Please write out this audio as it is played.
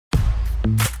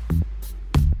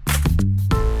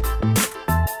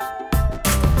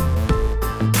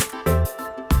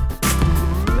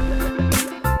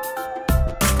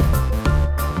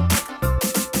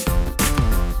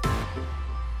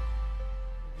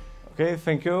Okay,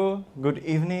 thank you. Good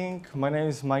evening. My name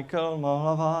is Michal,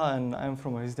 Malohlava, and I'm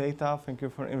from H2O. Thank you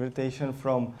for invitation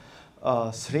from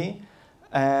Sri.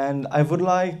 And I would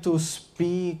like to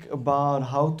speak about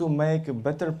how to make a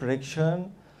better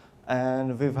prediction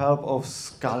and with help of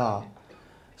Scala.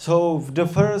 So the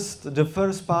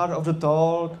first part of the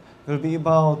talk will be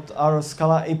about our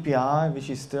Scala API, which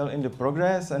is still in the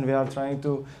progress, and we are trying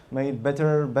to make it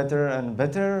better, better, and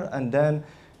better. And then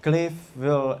Cliff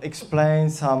will explain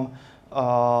some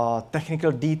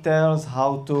technical details,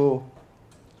 how to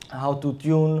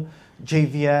tune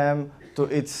JVM to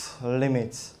its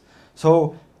limits.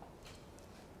 So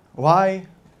why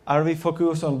are we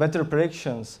focused on better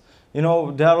predictions? You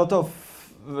know,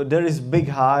 there is big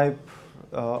hype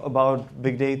about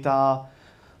big data. A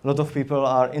lot of people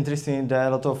are interested in that.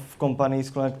 A lot of companies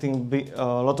collecting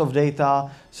a lot of data.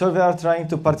 So we are trying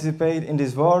to participate in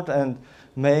this world and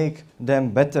make them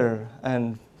better,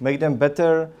 and make them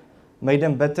better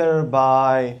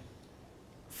by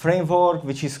framework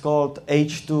which is called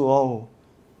H2O.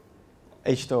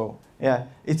 H2O. Yeah,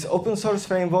 it's open source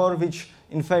framework which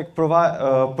in fact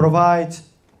provides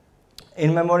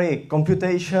in-memory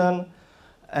computation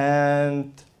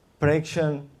and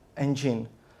prediction engine.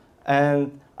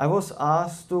 And I was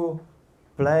asked to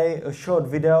play a short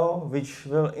video which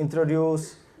will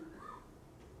introduce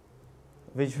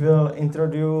where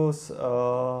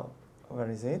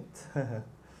is it?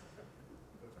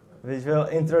 Which will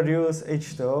introduce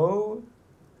H2O.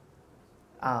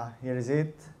 Here is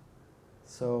it.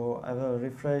 So I will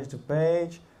refresh the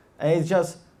page. And it's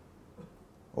just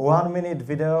 1 minute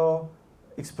video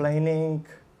explaining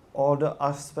all the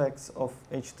aspects of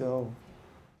H2O.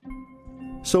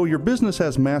 So your business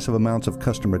has massive amounts of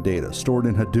customer data stored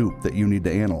in Hadoop that you need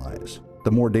to analyze. The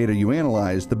more data you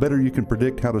analyze, the better you can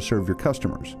predict how to serve your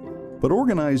customers. But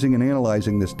organizing and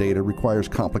analyzing this data requires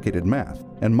complicated math,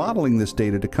 and modeling this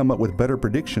data to come up with better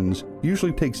predictions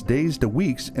usually takes days to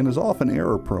weeks and is often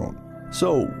error-prone.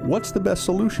 So, what's the best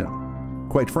solution?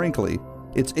 Quite frankly,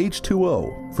 it's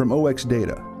H2O from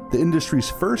Oxdata, the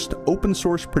industry's first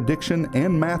open-source prediction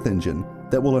and math engine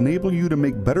that will enable you to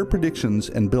make better predictions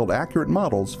and build accurate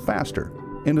models faster.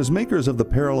 And as makers of the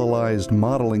parallelized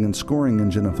modeling and scoring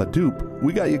engine of Hadoop,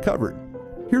 we got you covered.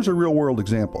 Here's a real-world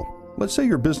example. Let's say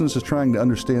your business is trying to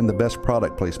understand the best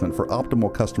product placement for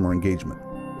optimal customer engagement.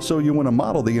 So you want to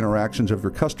model the interactions of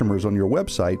your customers on your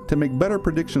website to make better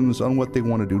predictions on what they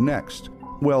want to do next.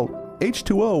 Well,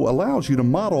 H2O allows you to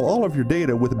model all of your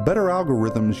data with better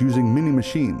algorithms using mini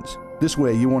machines. This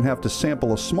way you won't have to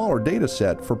sample a smaller data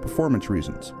set for performance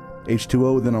reasons.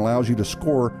 H2O then allows you to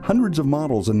score hundreds of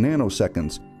models in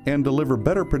nanoseconds and deliver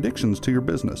better predictions to your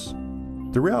business.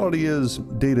 The reality is,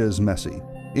 data is messy,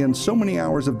 and so many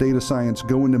hours of data science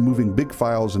go into moving big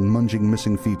files and munging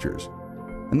missing features.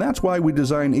 And that's why we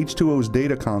designed H2O's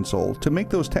data console to make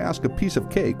those tasks a piece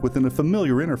of cake within a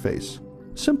familiar interface.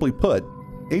 Simply put,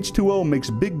 H2O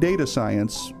makes big data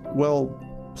science, well,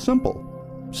 simple.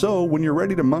 So when you're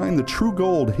ready to mine the true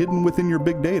gold hidden within your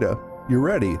big data, you're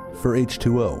ready for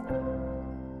H2O.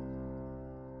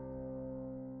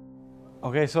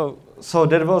 Okay, so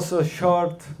that was a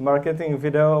short marketing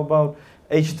video about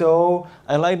H2O.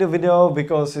 I like the video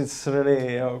because it's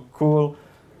really cool,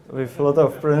 with a lot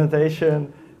of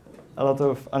presentation, a lot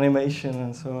of animation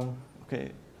and so on.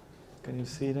 Okay, can you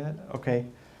see that? Okay,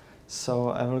 so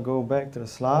I will go back to the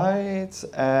slides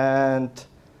and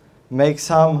make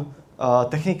some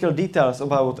technical details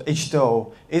about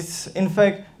H2O. It's in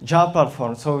fact Java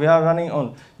platform, so we are running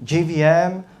on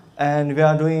JVM and we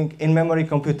are doing in-memory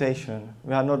computation.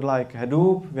 We are not like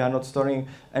Hadoop, we are not storing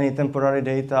any temporary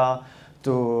data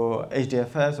to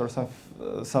HDFS or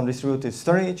some distributed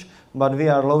storage, but we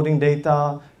are loading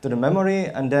data to the memory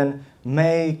and then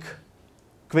make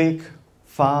quick,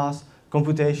 fast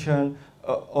computation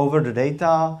over the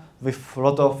data with a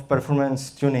lot of performance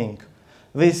tuning.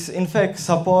 This in fact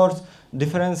supports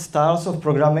different styles of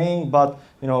programming, but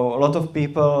a lot of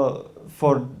people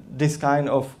for this kind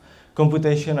of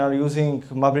computation are using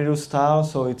MapReduce style,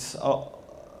 so it's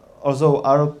also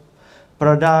our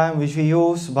paradigm which we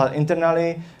use, but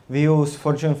internally we use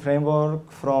Fortune framework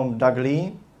from Doug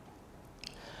Lee.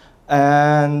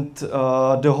 And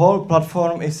the whole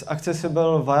platform is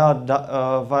accessible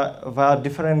via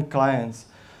different clients.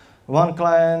 One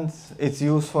client is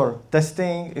used for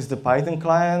testing, is the Python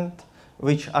client,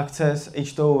 which access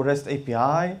H2O REST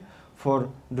API for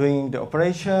doing the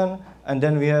operation. And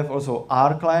then we have also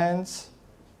R clients.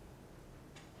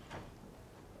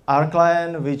 R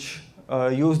client, which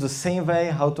use the same way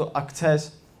how to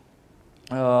access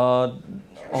all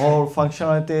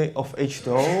functionality of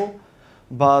H2O,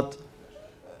 but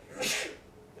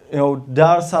there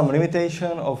are some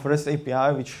limitation of REST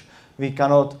API which we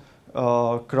cannot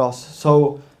cross.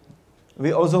 So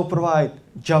we also provide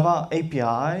Java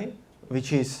API,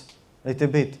 which is a little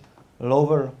bit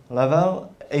lower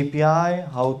level API,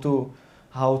 how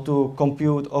to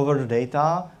compute over the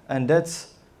data, and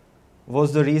that's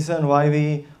was the reason why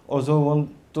we also want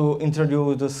to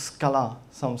introduce the Scala,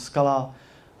 some Scala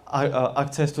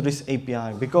access to this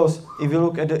API. Because if you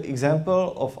look at the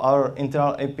example of our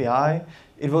internal API,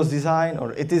 it was designed,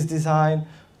 or it is designed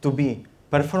to be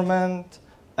performant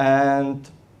and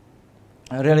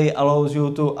really allows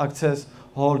you to access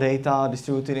whole data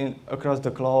distributed across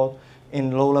the cloud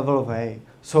in low-level way.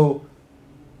 So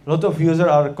a lot of users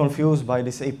are confused by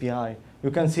this API.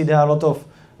 You can see there are a lot of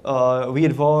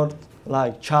weird words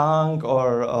like chunk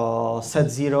or set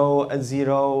zero, at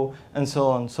zero, and so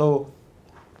on. So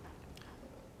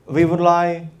we would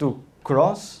like to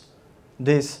cross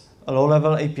this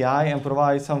low-level API and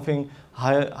provide something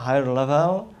higher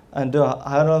level, and the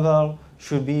higher level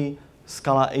should be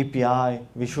Scala API,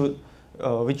 which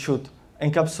should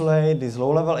encapsulate this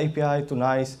low-level API to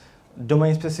nice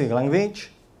domain-specific language,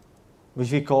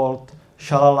 which we called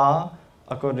Shalala,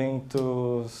 according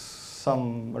to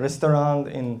some restaurant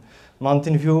in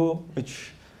Mountain View,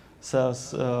 which sells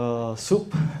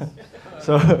soup.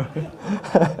 So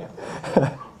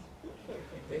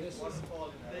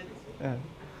yeah,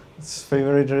 it's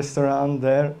favorite restaurant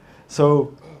there.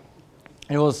 So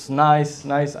it was nice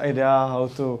idea how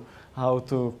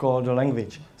to call the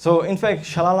language. So in fact,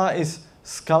 Shalala is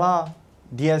Scala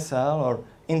DSL or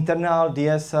internal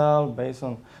DSL based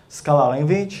on Scala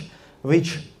language,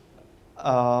 which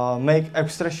make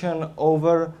abstraction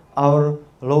over our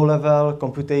low-level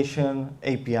computation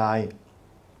API.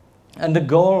 And the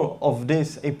goal of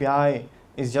this API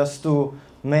is just to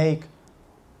make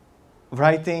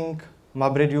writing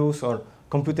MapReduce or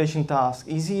computation tasks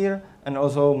easier and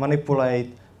also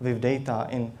manipulate with data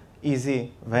in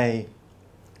easy way.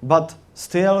 But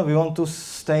still, we want to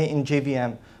stay in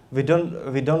JVM. We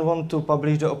don't want to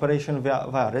publish the operation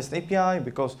via REST API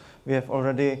because we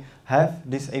already have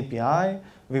this API.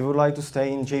 We would like to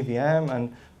stay in JVM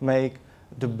and make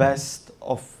the best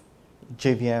of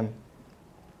JVM.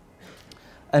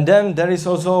 And then there is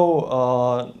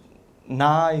also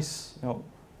nice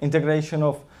integration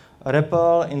of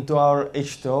REPL into our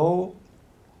H2O,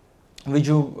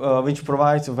 which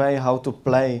provides a way how to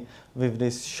play with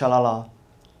this Shalala.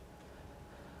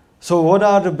 So what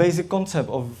are the basic concepts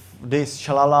of this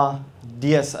Shalala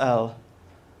DSL?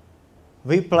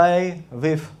 We play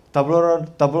with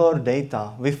tabular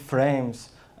data, with frames,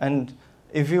 and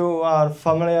if you are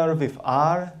familiar with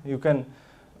R, you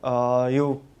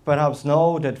perhaps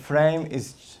know that frame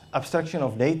is abstraction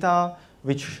of data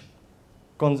which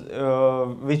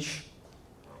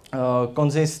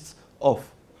consists of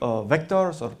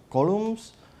vectors or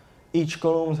columns. Each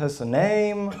column has a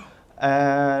name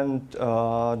and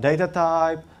data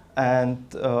type and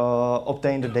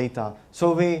obtain the data.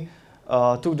 So we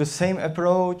took the same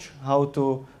approach how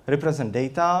to represent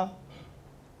data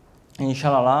in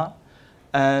Shalala,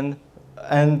 and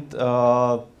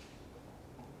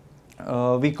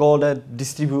we call that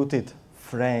distributed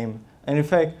frame. And in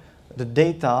fact, the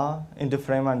data in the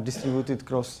frame are distributed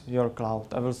across your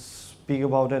cloud. I will speak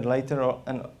about that later,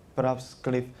 and perhaps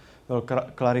Cliff will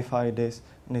clarify this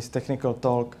in his technical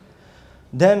talk.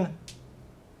 Then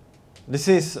this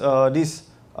is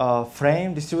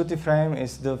frame, distributed frame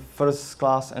is the first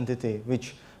class entity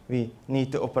which we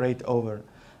need to operate over.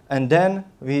 And then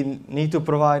we need to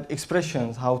provide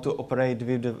expressions how to operate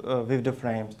with the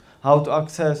frames, how to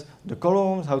access the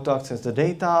columns, how to access the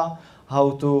data,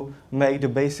 how to make the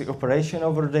basic operation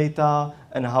over data,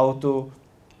 and how to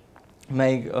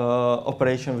make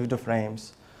operation with the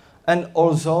frames. And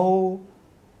also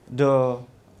the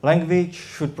language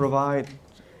should provide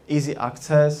easy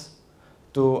access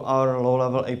to our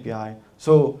low-level API.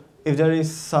 So if there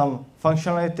is some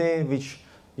functionality which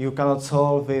you cannot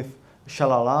solve with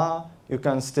Shalala, you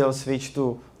can still switch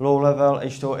to low-level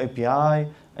H2O API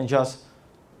and just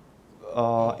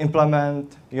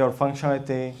implement your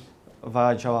functionality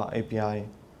via Java API.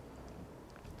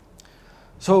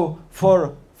 So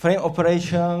for frame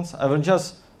operations, I will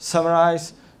just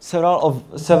summarize several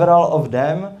of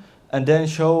them and then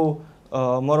show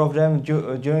more of them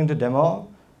during the demo.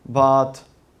 But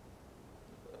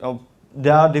they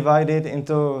are divided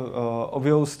into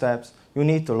obvious steps. You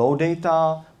need to load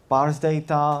data, parse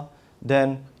data,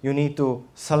 then you need to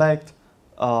select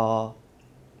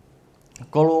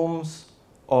columns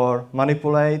or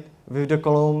manipulate with the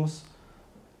columns.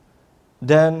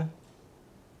 Then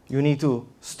you need to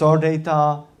store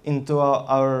data into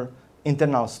our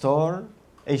internal store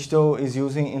H2O is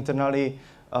using internally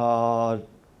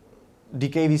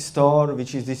DKV store,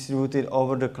 which is distributed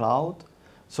over the cloud.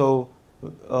 So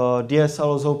DSL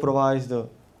also provides the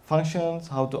functions,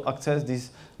 how to access this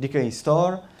DKV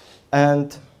store.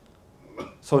 And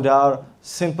so there are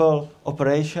simple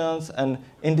operations. And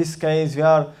in this case, we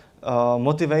are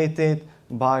motivated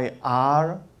by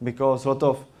R, because a lot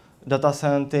of data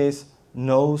scientists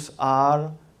knows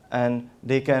R, and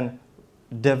they can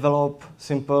develop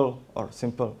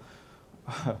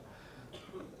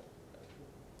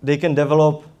they can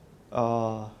develop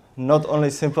not only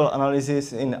simple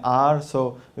analysis in R,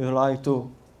 so we would like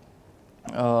to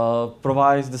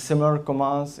provide the similar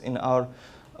commands in our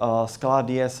Scala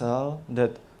DSL,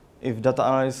 that if data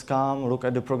analysts come, look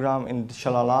at the program in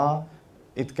Shalala,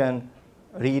 it can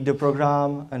read the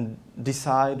program and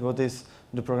decide what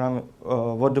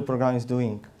the program is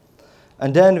doing.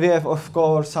 And then we have, of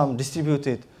course, some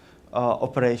distributed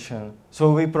operation.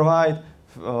 So we provide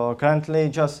currently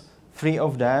just 3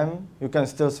 of them. You can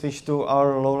still switch to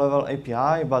our low-level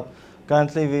API, but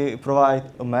currently we provide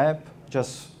a map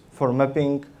just for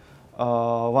mapping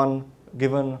one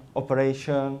given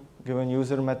operation, given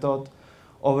user method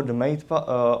over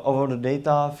the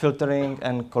data, filtering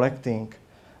and collecting.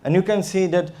 And you can see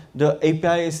that the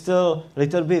API is still a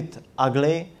little bit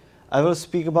ugly. I will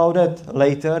speak about that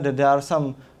later, that there are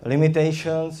some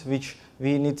limitations which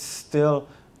we need still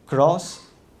cross.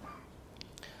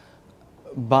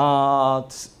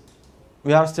 But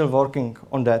we are still working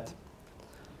on that.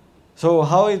 So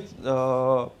how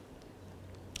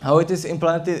it is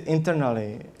implemented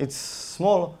internally? It's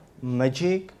small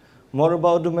magic. More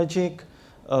about the magic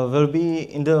will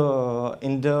be in the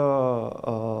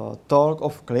talk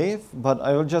of Cliff, but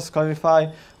I will just clarify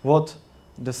what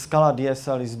the Scala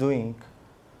DSL is doing.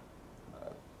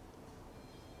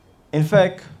 In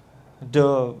fact,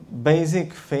 the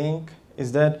basic thing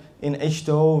is that in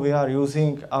H2O we are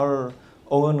using our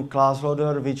own class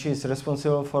loader, which is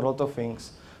responsible for a lot of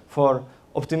things, for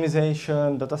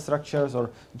optimization, data structures, or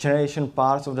generation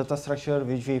parts of data structure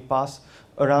which we pass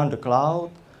around the cloud,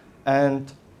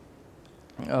 and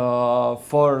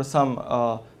for some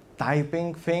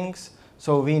typing things.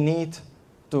 So we need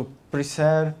to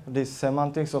preserve the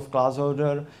semantics of class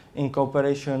loader in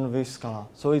cooperation with Scala.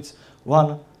 So it's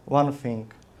one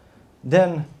thing.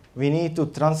 Then we need to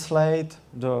translate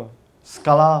the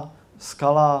Scala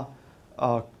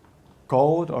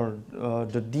code, or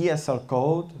the DSL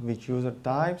code, which user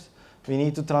types. We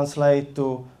need to translate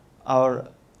to our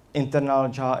internal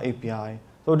Java API.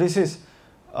 So this is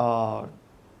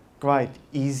quite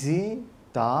easy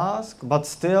task, but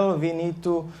still we need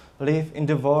to live in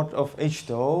the world of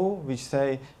H2O, which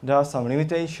say there are some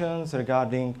limitations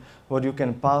regarding what you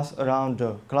can pass around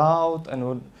the cloud and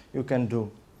what you can do.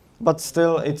 But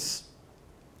still it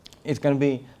can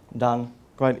be done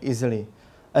quite easily.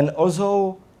 And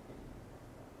also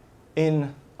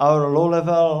in our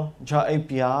low-level Java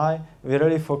API, we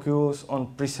really focus on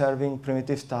preserving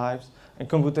primitive types and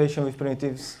computation with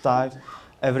primitive types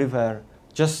everywhere,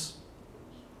 just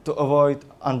to avoid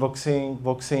unboxing,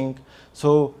 boxing.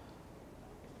 So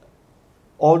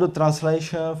all the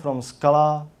translation from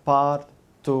Scala part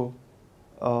to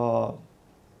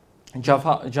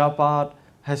Java part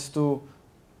has to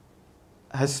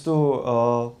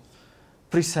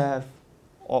preserve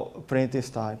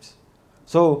primitive types.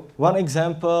 So one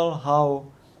example how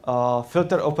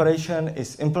filter operation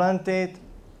is implemented.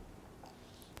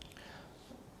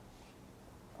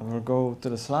 I will go to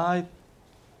the slide.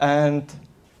 And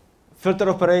filter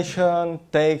operation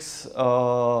takes,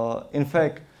 in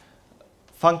fact,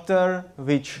 functor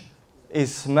which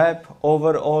is mapped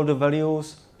over all the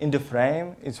values in the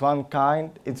frame. It's one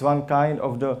kind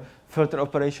of the filter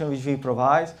operation which we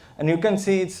provide. And you can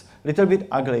see it's a little bit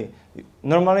ugly.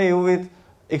 Normally you would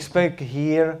expect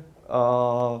here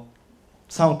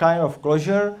some kind of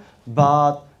closure,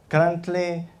 but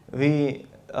currently we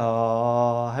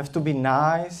have to be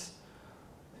nice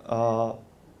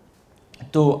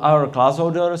to our class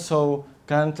loader. So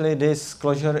currently this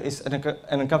closure is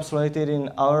encapsulated in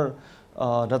our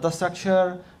data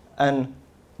structure, and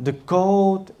the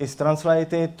code is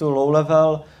translated to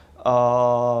low-level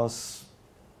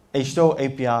H2O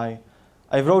API.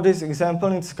 I wrote this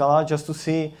example in Scala just to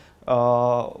see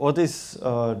what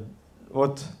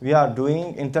we are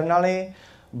doing internally,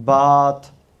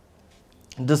 but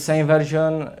the same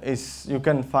version you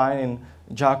can find in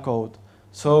Java code.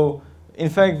 So in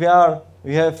fact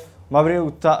we have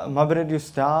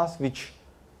MapReduce task which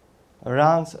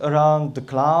runs around the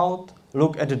cloud,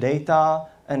 look at the data,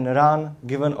 and run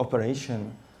given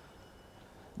operation.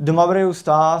 The MapReduce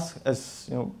task, as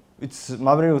it's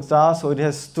MapReduce task, so it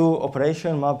has two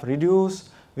operations, MapReduce.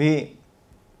 We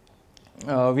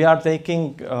are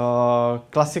taking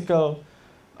classical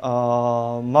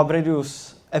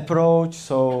MapReduce approach,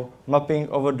 so mapping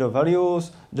over the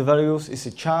values. The values is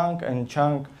a chunk, and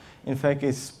chunk, in fact,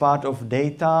 is part of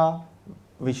data,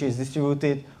 which is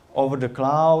distributed over the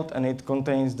cloud, and it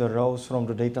contains the rows from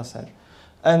the data set.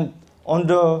 And on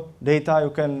the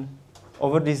data,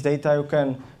 over this data, you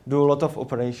can do a lot of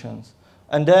operations.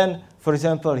 And then, for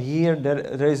example, here,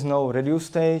 there is no reduce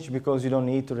stage because you don't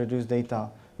need to reduce data.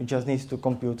 You just need to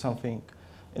compute something.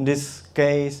 In this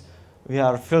case, we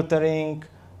are filtering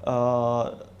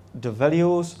the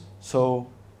values, so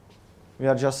we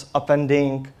are just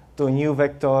appending to a new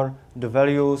vector the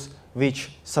values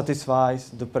which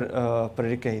satisfies the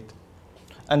predicate.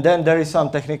 And then there is some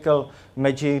technical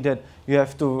magic that you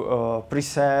have to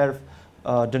preserve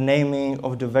the naming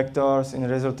of the vectors in the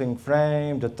resulting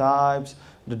frame, the types,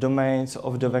 the domains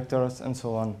of the vectors, and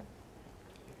so on.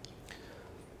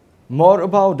 More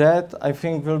about that, I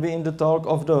think, will be in the talk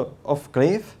of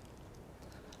Cliff.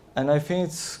 And I think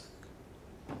it's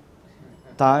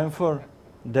time for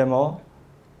demo.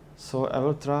 So I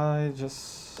will try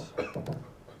just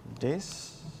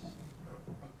this.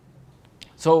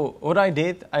 So what I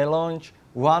did, I launched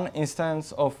one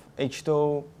instance of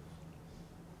H2O.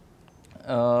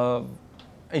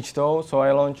 So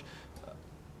I launched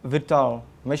virtual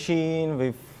machine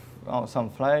with some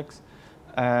flags,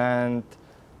 and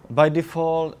by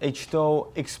default, H2O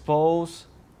expose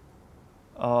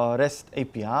REST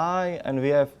API, and we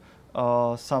have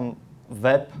some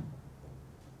web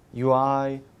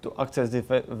UI to access the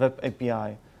web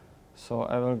API. So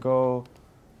I will go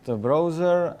to the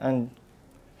browser and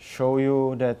show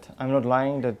you that I'm not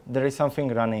lying, that there is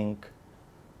something running.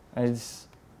 And it's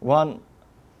one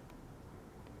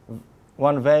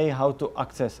way how to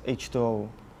access H2O.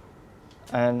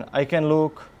 And I can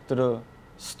look to the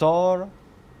store,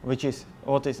 which is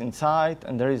what is inside,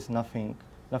 and there is nothing.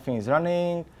 Nothing is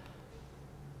running.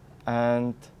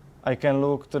 And I can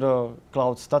look to the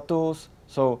cloud status.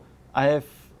 So I'm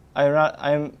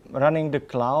running the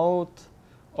cloud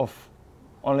of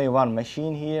only one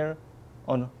machine here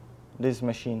on this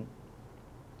machine.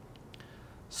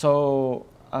 So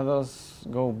I will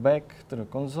go back to the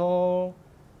console,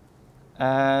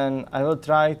 and I will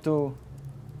try to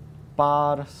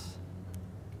parse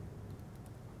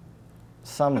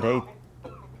some data.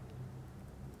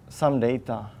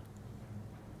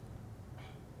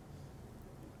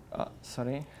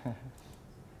 Sorry.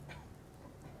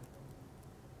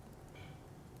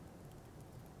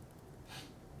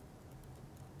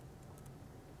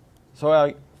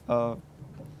 So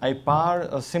I parse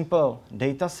a simple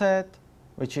data set,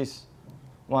 which is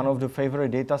one of the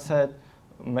favorite data set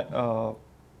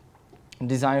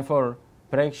designed for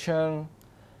prediction.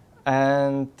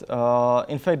 And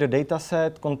in fact, the data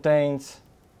set contains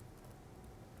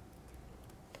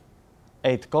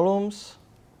 8 columns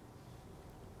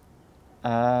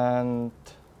and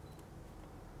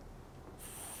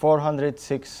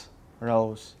 406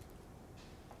 rows.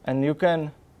 And you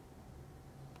can,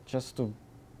 just to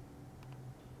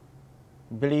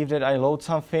believe that I load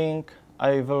something,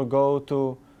 I will go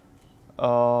to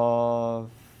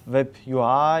web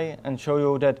UI and show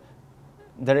you that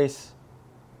there is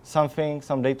some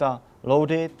data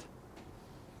loaded.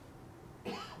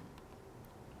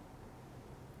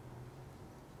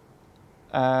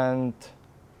 And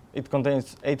it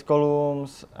contains 8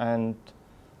 columns and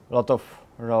a lot of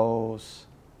rows.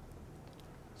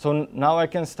 So now I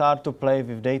can start to play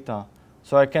with data.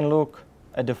 So I can look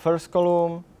at the first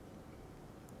column.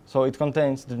 So it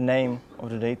contains the name of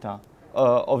the data,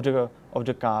 of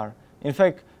the car. In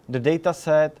fact, the data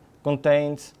set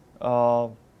contains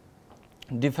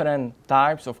different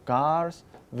types of cars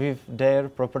with their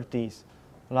properties,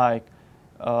 like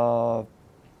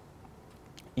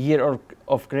year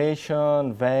of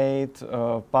creation, weight,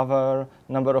 power,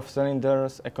 number of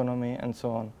cylinders, economy, and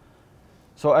so on.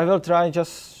 So I will try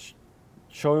just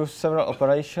show you several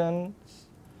operations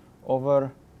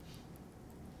over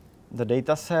the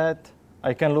data set.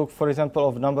 I can look, for example,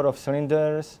 of number of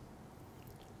cylinders,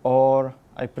 or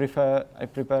I prepare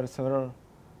several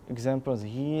examples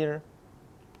here.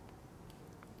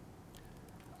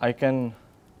 I can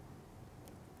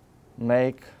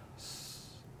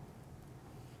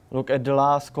look at the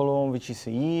last column, which is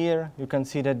a year. You can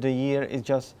see that the year is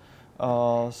just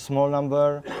a small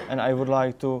number, and I would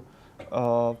like to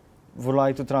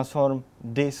transform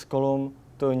this column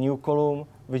to a new column,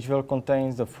 which will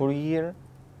contain the full year,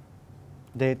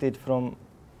 dated from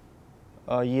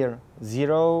year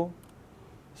 0.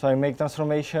 So I make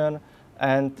transformation,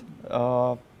 and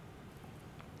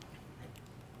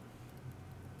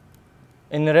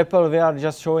In REPL, we are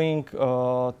just showing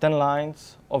 10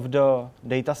 lines of the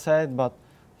data set, but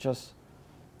just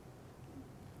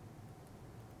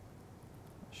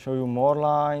show you more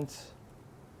lines.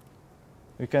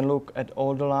 We can look at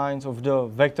all the lines of the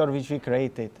vector which we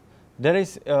created. There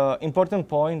is an important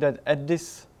point that at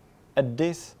this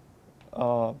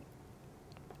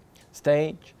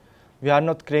stage, we are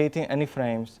not creating any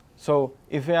frames. So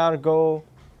if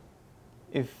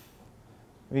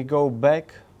we go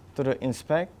back to the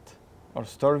inspect or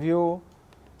store view,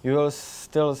 you will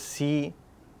still see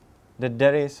that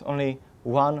there is only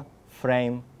one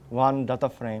frame, one data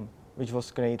frame, which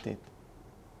was created.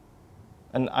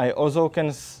 And I also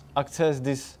can access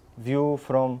this view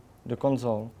from the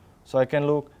console. So I can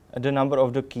look at the number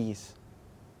of the keys.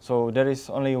 So there is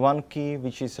only one key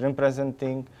which is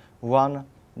representing one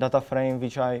data frame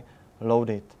which I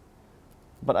loaded.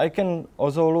 But I can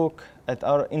also look at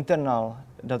our internal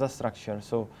data structure.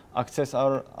 So access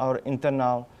our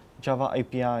internal Java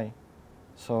API.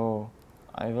 So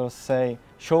I will say,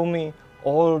 show me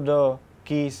all the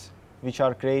keys which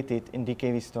are created in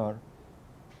DKV store.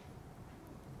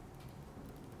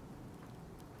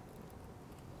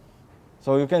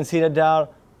 So you can see that there are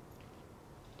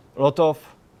a lot of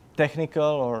technical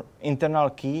or internal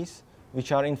keys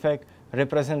which are in fact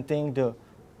representing the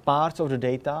parts of the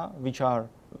data which are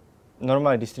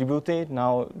normally distributed.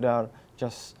 Now they are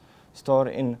just stored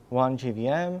in one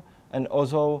JVM, and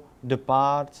also the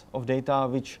parts of data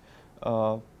which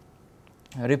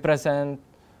represent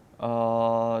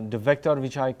the vector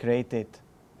which I created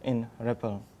in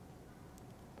REPL.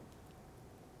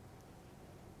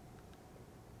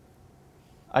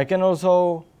 I can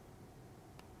also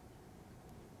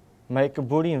make a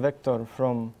Boolean vector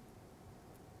from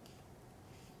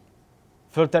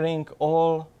filtering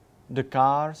all the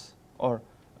cars or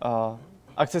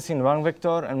accessing one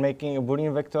vector and making a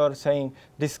Boolean vector saying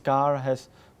this car has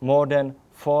more than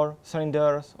 4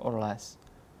 cylinders or less.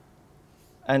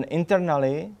 And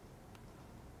internally,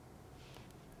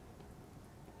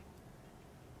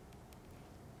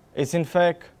 it's in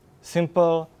fact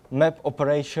simple map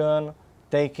operation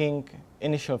taking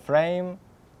initial frame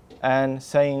and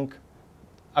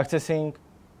accessing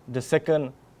the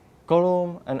second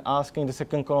column and asking the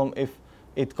second column if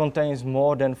it contains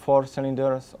more than 4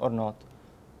 cylinders or not.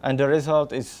 And the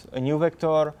result is a new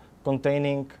vector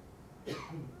containing the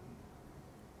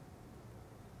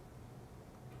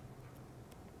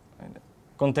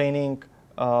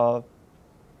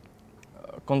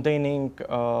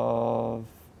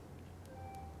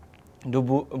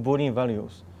Boolean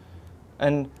values.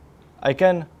 And I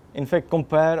can, in fact,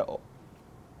 compare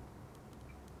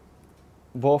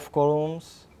both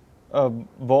columns,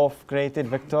 both created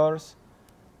vectors,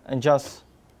 and just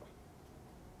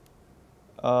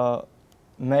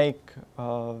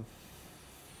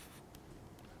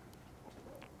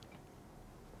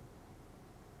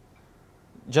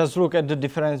just look at the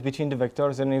difference between the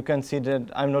vectors, and you can see that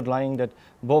I'm not lying, that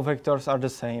both vectors are the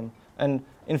same. And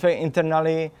in fact,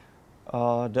 internally,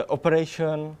 the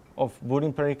operation of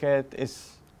Boolean predicate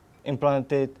is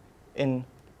implemented in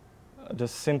the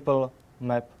simple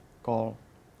map call.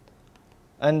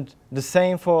 And the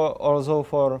same also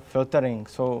for filtering.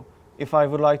 So if I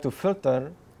would like to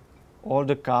filter all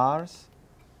the cars,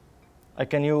 I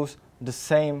can use the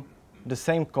same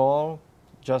call,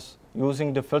 just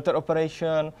using the filter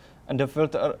operation, and the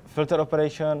filter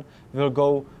operation will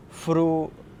go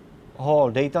through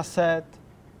whole data set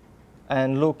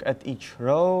and look at each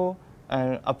row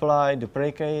and apply the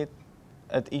predicate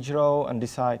at each row and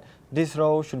decide this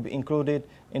row should be included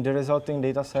in the resulting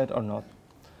data set or not.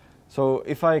 So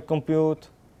if I compute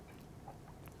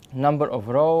number of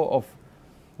row of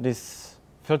this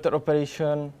filter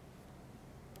operation,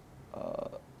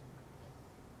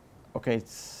 okay,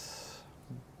 it's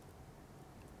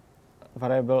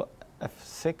variable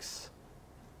f6.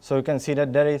 So you can see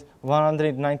that there is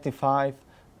 195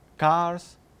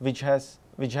 cars which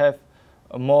have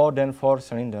more than 4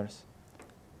 cylinders.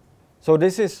 So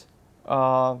this is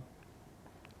one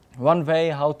way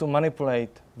how to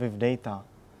manipulate with data.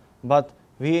 But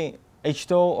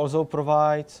H2O also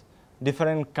provides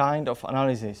different kind of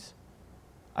analysis.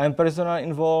 I am personally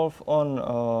involved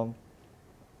on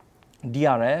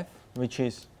DRF, which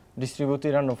is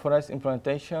distributed random forest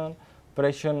implementation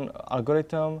operation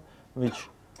algorithm, which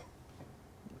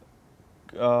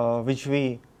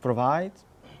we provide.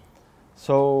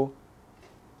 So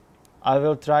I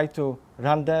will try to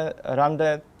run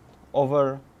that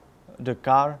over the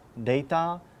car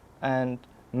data and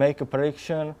make a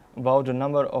prediction about the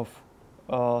number of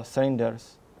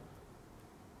cylinders.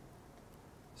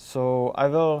 So I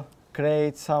will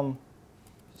create some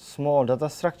small data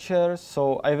structures.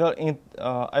 So I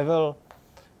will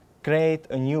create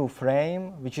a new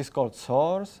frame which is called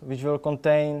source, which will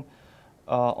contain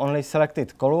only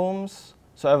selected columns.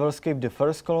 So I will skip the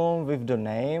first column with the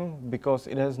name because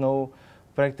it has no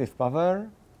predictive power,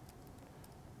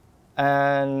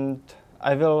 and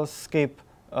I will skip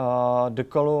the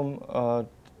column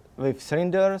with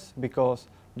cylinders because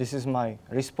this is my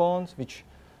response, which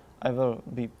I will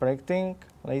be predicting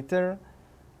later,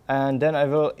 and then I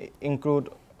will include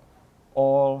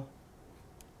all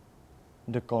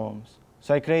the columns.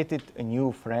 So I created a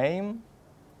new frame.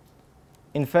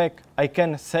 In fact, I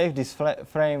can save this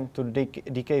frame to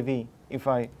DKV if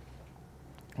I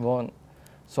want.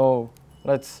 So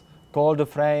let's call the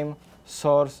frame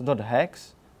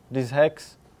source.hex. This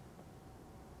hex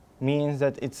means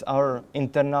that it's our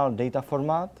internal data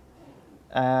format,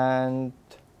 and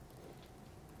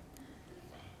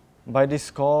by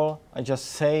this call, I just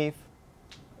save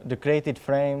the created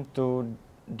frame to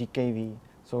DKV.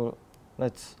 So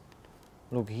let's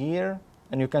look here,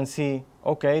 and you can see,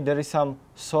 okay, there is some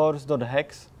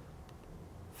source.hex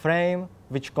frame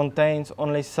which contains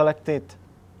only selected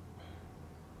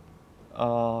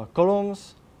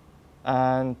columns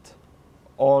and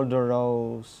all the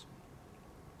rows.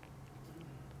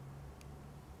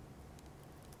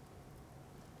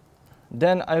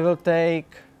 Then I will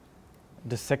take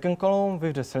the second column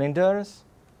with the cylinders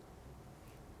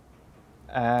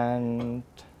and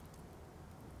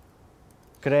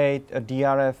create a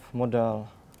DRF model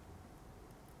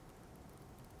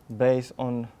based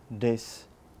on this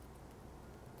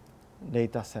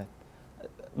data set.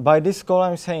 By this call,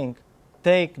 I'm saying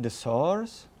take the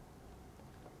source,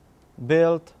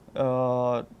 build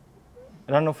a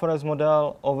random forest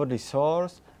model over the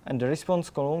source, and the response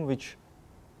column, which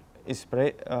is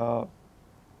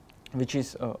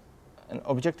an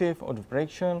objective of the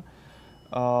prediction,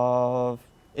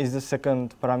 is the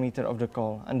second parameter of the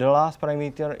call, and the last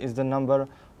parameter is the number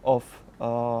of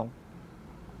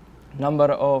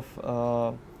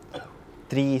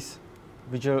trees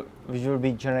which will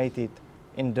be generated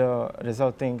in the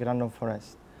resulting random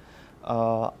forest.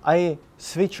 I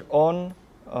switch on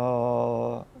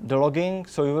the logging,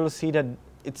 so you will see that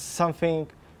it's something.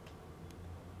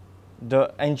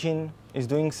 The engine is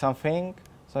doing something,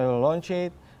 so I will launch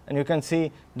it, and you can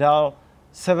see there are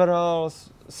several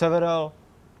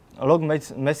log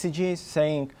messages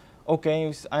saying,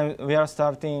 okay, we are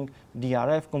starting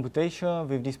DRF computation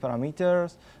with these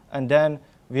parameters, and then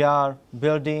we are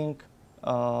building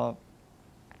a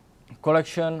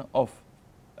collection of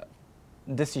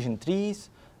decision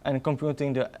trees and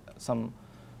computing some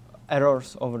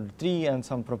errors over the tree and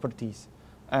some properties.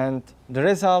 And the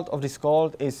result of this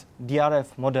call is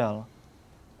DRF model,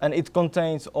 and it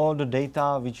contains all the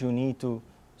data which you need to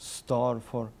store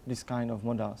for this kind of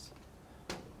models.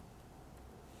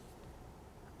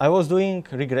 I was doing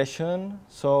regression,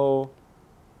 so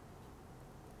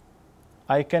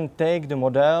I can take the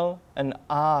model and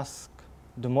ask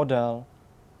the model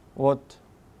what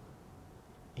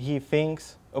he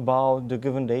thinks about the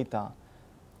given data.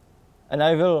 And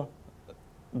I will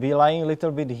be lying a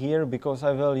little bit here because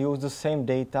I will use the same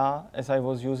data as I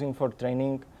was using for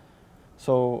training.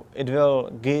 So it will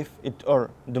give it,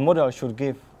 or the model should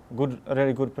give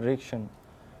really good prediction.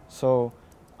 So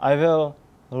I will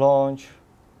launch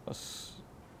a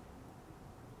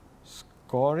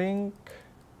scoring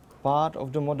part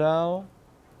of the model,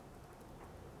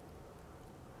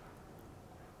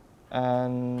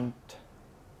 and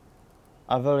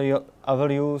I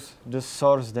will use the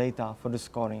source data for the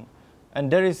scoring. And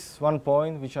there is one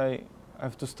point which I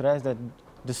have to stress, that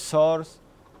the source,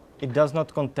 it does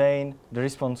not contain the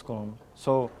response column.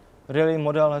 So really,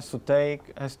 model has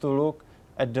to look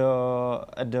at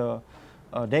the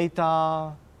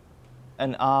data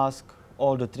and ask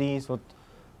all the trees what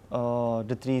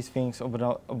the trees thinks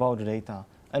about the data.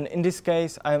 And in this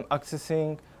case, I am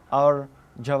accessing our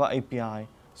Java API.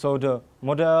 So the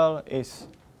model is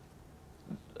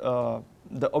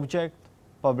the object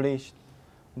published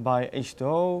by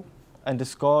H2O, and the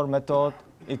score method,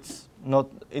 it's not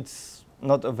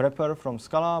a wrapper from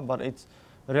Scala, but it's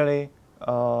really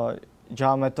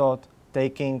Java method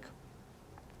taking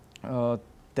a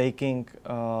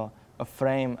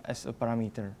frame as a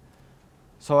parameter.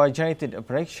 So I generated a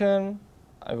prediction.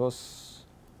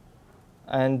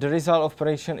 And the result of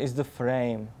prediction is the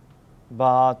frame,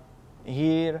 but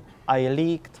here I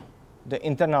leaked the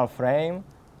internal frame.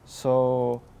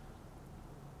 So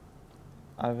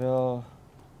I will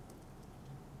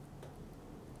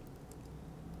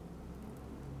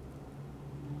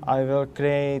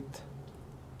create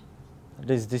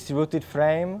this distributed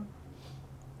frame,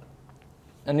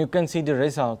 and you can see the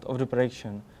result of the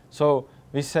prediction. So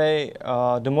we say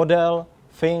the model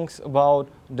thinks about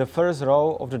the first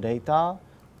row of the data.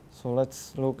 So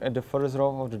let's look at the first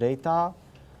row of the data.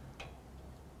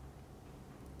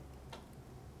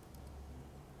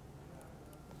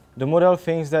 The model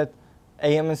thinks that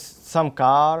some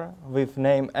car with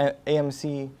name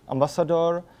AMC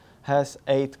Ambassador has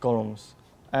 8 columns.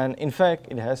 And in fact,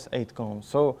 it has 8 columns.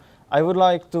 So I would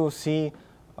like to see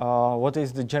what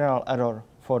is the general error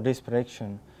for this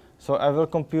prediction. So I will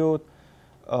compute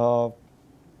the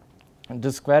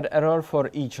squared error for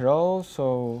each row.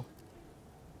 So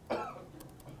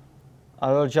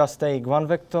I will just take one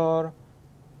vector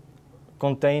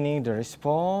containing the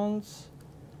response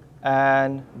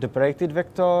and the predicted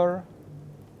vector.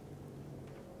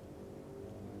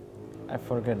 I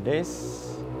forget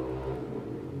this.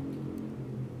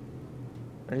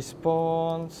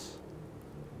 Response.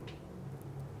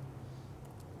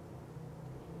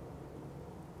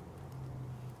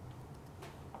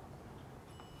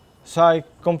 So I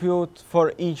compute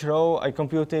for each row, I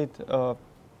computed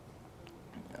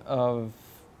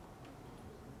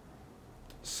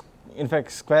in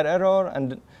fact square error,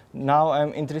 and now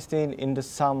I'm interested in the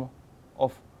sum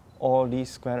of all these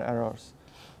square errors.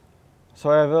 So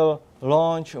I will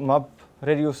launch a map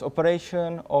reduce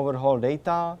operation over whole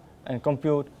data and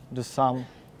compute the sum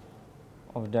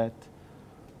of that.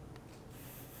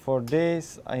 For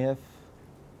this, I have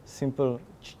simple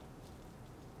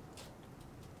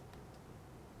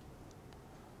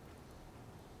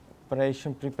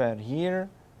operation prepared here,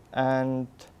 and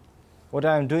what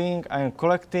I'm doing, I'm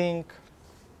collecting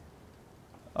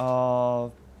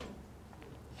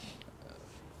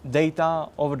data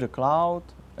over the cloud.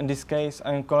 In this case,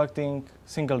 I'm collecting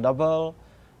single double,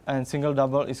 and single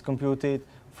double is computed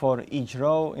for each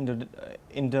row in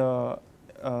the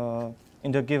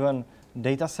given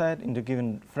data set, in the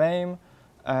given frame,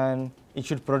 and it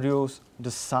should produce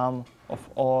the sum of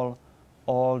all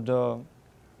the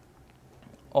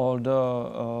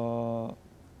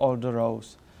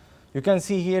rows. You can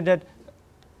see here that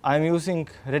I'm using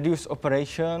reduce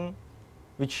operation,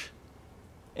 which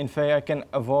in fact I can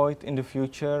avoid in the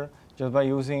future just by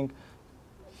using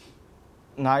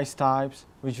nice types,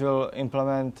 which will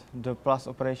implement the plus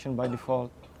operation by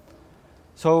default.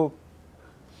 So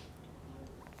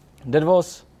that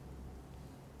was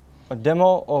a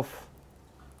demo of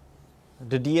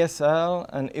the DSL,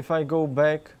 and if I go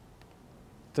back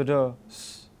to the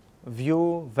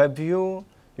web view,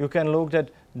 you can look that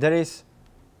there is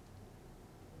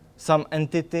some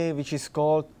entity which is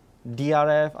called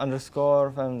drf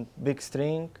underscore and big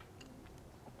string.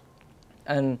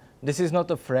 And this is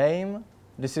not a frame,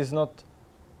 this is not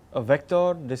a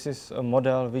vector, this is a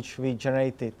model which we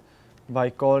generated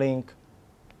by calling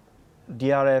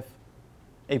drf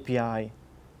API.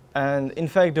 And in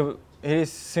fact, here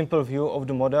is simple view of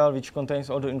the model which contains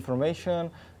all the information,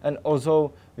 and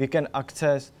also we can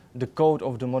access the code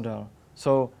of the model.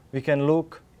 So we can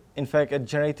look, in fact, at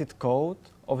generated code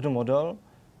of the model,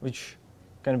 which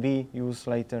can be used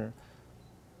later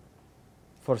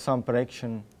for some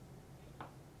prediction.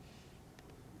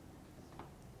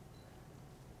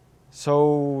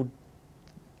 So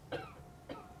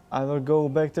I will go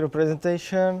back to the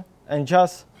presentation and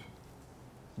just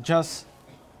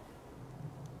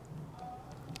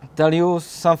tell you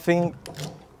something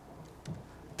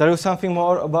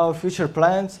more about future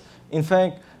plans. In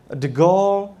fact, the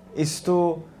goal is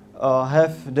to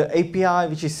have the API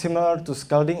which is similar to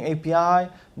Scalding API,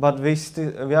 but we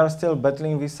are still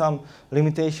battling with some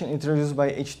limitation introduced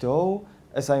by H2O.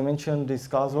 As I mentioned, this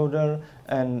class loader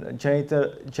and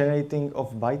generating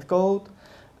of bytecode.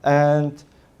 And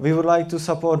we would like to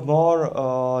support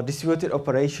more distributed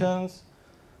operations,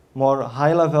 more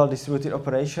high-level distributed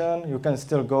operation. You can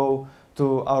still go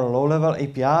to our low-level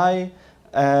API.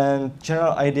 And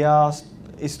general idea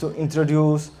is to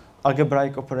introduce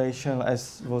algebraic operation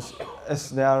as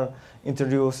they are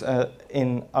introduced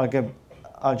in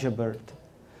Algebra.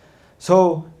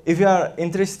 So if you are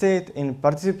interested in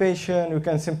participation, you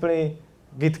can simply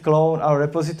git clone our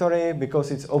repository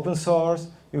because it's open source.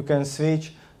 You can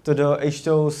switch to the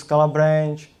H2O Scala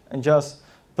branch and just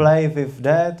play with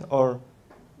that, or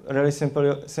really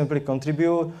simply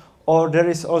contribute. Or there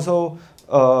is also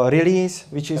a release,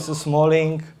 which is a small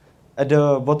link at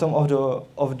the bottom of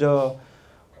the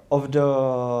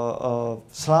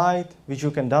slide, which you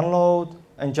can download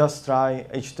and just try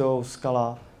H2O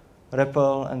Scala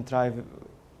REPL and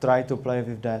try to play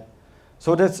with that.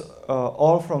 So that's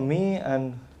all from me,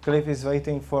 and Cliff is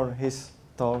waiting for his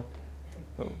talk.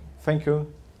 So, thank you.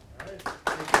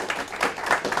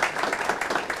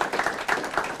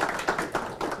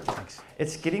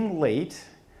 It's getting late,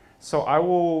 so I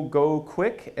will go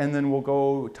quick, and then we'll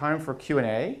go time for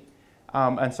Q&A.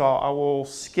 And so I will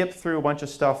skip through a bunch of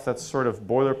stuff that's sort of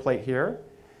boilerplate here.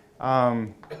 I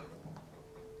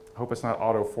hope it's not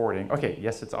auto-forwarding. OK,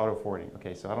 yes, it's auto-forwarding.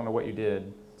 OK, so I don't know what you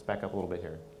did. Let's back up a little bit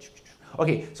here.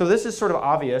 OK, so this is sort of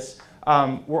obvious.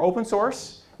 We're open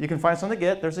source. You can find us on the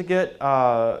Git. There's a Git,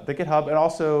 the GitHub, and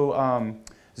also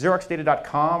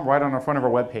xeroxdata.com right on the front of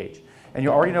our web page. And you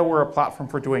already know we're a platform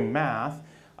for doing math.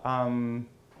 So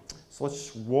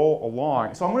let's roll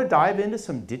along. So I'm going to dive into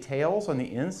some details on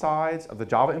the insides of the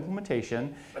Java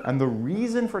implementation. And the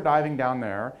reason for diving down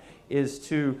there is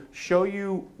to show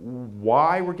you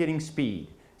why we're getting speed.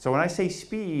 So when I say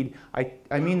speed,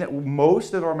 I mean that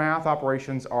most of our math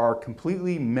operations are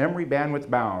completely memory bandwidth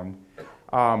bound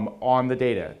on the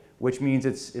data, which means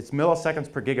it's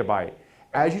milliseconds per gigabyte.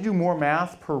 As you do more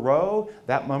math per row,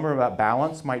 that number, that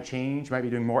balance might change. You might be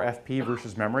doing more FP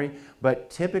versus memory. But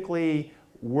typically,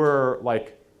 we're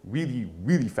like really,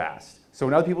 really fast. So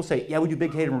when other people say, yeah, we do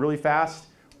big data and really fast,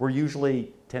 we're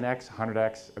usually 10x,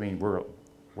 100x. I mean,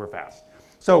 we're fast.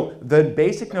 So the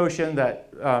basic notion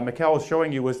that Michal was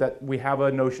showing you was that we have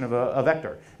a notion of a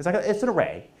vector. It's an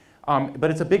array, but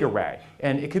it's a big array.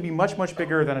 And it could be much, much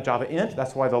bigger than a Java int.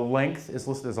 That's why the length is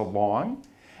listed as a long.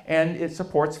 And it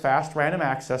supports fast random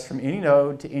access from any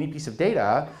node to any piece of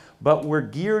data. But we're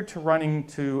geared to running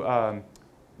to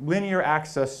linear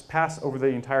access pass over the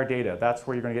entire data. That's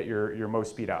where you're going to get your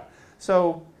most speed out.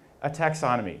 So a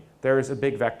taxonomy. There is a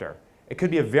big vector. It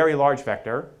could be a very large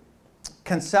vector.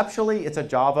 Conceptually, it's a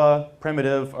Java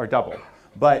primitive or double.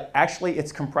 But actually,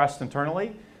 it's compressed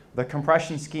internally. The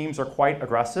compression schemes are quite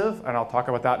aggressive. And I'll talk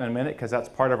about that in a minute, because that's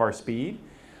part of our speed.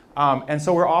 And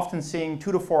so we're often seeing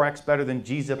 2 to 4x better than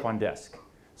gzip on disk.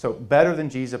 So better than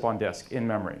gzip on disk in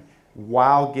memory,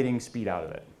 while getting speed out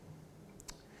of it.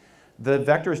 The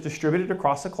vector is distributed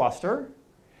across a cluster,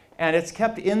 and it's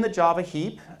kept in the Java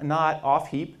heap, not off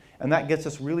heap, and that gets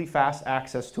us really fast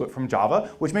access to it from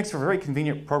Java, which makes for very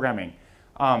convenient programming.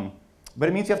 But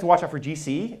it means you have to watch out for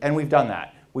GC, and we've done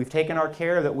that. We've taken our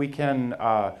care that we can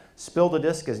spill the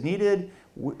disk as needed,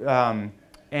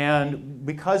 and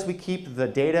because we keep the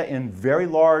data in very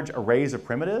large arrays of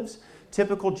primitives,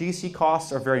 typical GC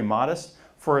costs are very modest.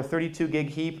 For a 32 gig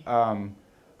heap,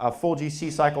 a full GC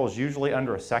cycle is usually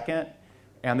under a second,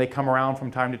 and they come around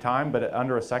from time to time, but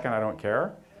under a second, I don't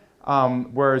care.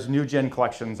 Whereas new gen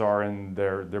collections are, and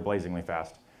they're blazingly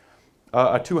fast.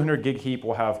 A 200 gig heap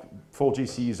will have full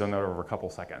GCs in over a couple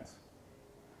seconds.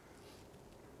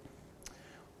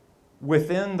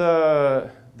 Within the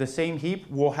same heap,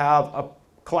 we'll have a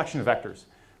collection of vectors.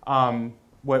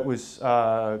 What was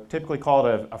typically called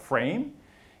a frame.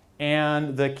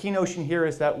 And the key notion here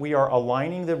is that we are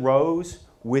aligning the rows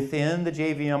within the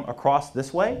JVM across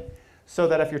this way, so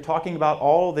that if you're talking about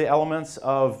all the elements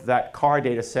of that car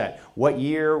data set, what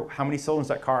year, how many cylinders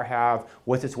that car have,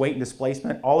 what's its weight and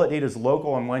displacement, all that data is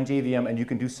local on one JVM, and you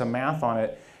can do some math on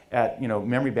it at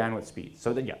memory bandwidth speed.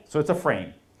 So so it's a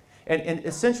frame. And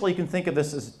essentially, you can think of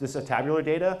this as a tabular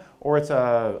data, or it's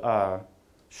a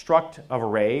struct of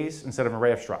arrays instead of an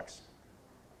array of structs.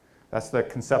 That's the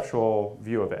conceptual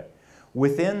view of it.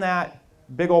 Within that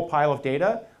big old pile of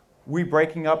data, we're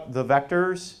breaking up the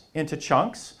vectors into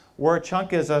chunks, where a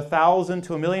chunk is 1,000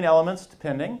 to 1,000,000 elements,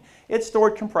 depending. It's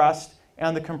stored compressed,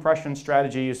 and the compression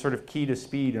strategy is sort of key to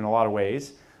speed in a lot of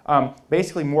ways.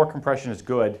 Basically, more compression is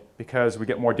good because we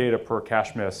get more data per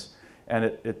cache miss, and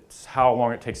it's how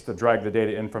long it takes to drag the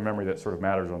data in from memory that sort of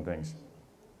matters on things.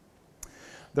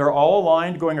 They're all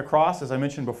aligned going across, as I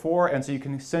mentioned before, and so you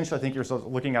can essentially think you're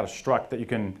looking at a struct that you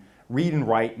can read and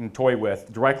write and toy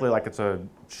with directly like it's a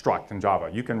struct in Java.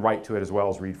 You can write to it as well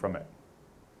as read from it.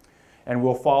 And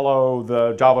we'll follow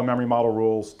the Java memory model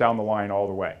rules down the line all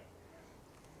the way.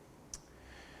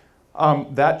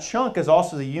 That chunk is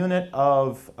also the unit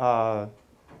of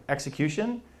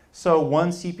execution. So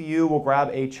one CPU will grab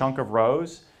a chunk of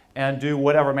rows and do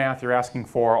whatever math you're asking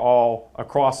for all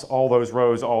across all those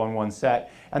rows all in one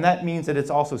set. And that means that it's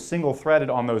also single-threaded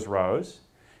on those rows.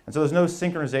 And so there's no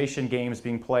synchronization games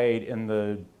being played in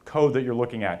the code that you're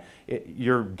looking at.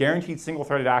 You're guaranteed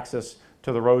single-threaded access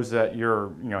to the rows that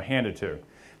you're handed to.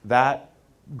 That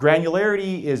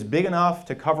granularity is big enough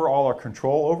to cover all our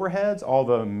control overheads, all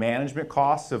the management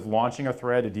costs of launching a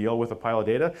thread to deal with a pile of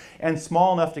data, and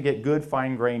small enough to get good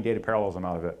fine-grained data parallelism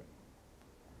out of it.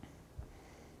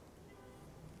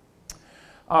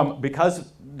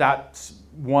 Because that's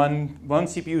one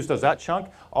CPU does that chunk,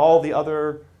 all the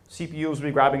other CPUs will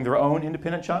be grabbing their own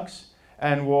independent chunks,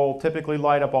 and will typically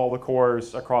light up all the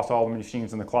cores across all the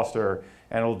machines in the cluster,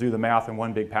 and it'll do the math in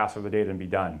one big pass of the data and be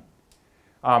done.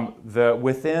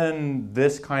 Within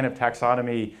this kind of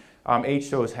taxonomy,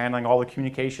 H2O is handling all the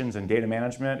communications and data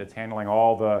management. It's handling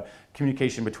all the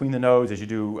communication between the nodes. As you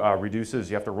do reduces,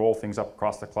 you have to roll things up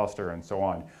across the cluster and so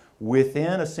on.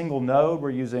 Within a single node,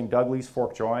 we're using Douglas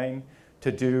fork join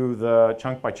to do the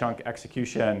chunk by chunk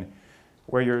execution,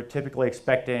 where you're typically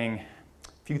expecting a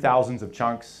few thousands of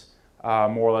chunks,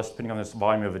 more or less, depending on this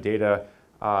volume of the data.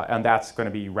 And that's going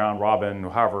to be round robin,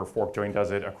 however fork join does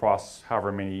it across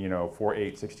however many, 4,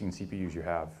 8, 16 CPUs you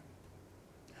have.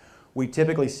 We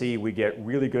typically see we get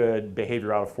really good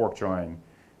behavior out of fork join,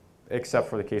 except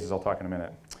for the cases I'll talk in a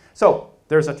minute. So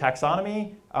there's a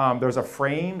taxonomy, there's a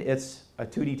frame, it's a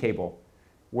 2D table,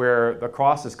 where the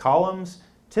cross is columns,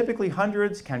 typically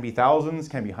hundreds, can be thousands,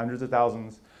 can be hundreds of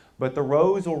thousands, but the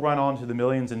rows will run on to the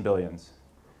millions and billions.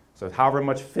 So however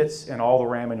much fits in all the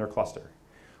RAM in your cluster.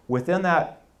 Within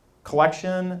that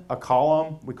collection, a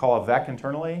column, we call a vec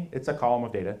internally, it's a column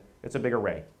of data, it's a big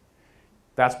array.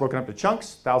 That's broken up to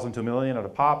chunks, 1,000 to a million at a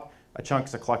pop. A chunk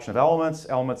is a collection of elements.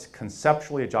 Elements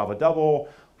conceptually a Java double.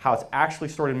 How it's actually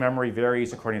stored in memory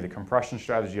varies according to the compression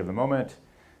strategy of the moment.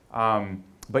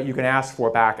 But you can ask for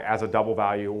it back as a double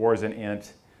value or as an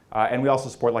int. And we also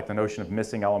support like the notion of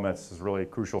missing elements. This is really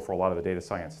crucial for a lot of the data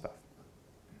science stuff.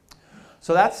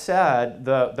 So that said,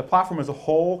 the platform as a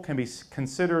whole can be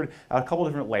considered at a couple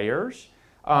different layers.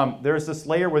 There's this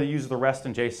layer where you use the REST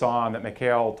and JSON that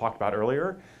Michal talked about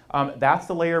earlier. That's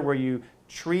the layer where you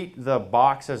treat the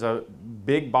box as a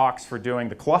big box for doing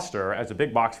the cluster, as a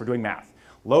big box for doing math.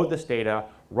 Load this data,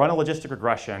 run a logistic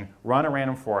regression, run a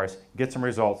random forest, get some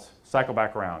results, cycle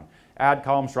back around. Add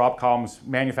columns, drop columns,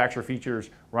 manufacture features,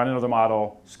 run another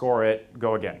model, score it,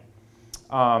 go again.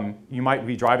 You might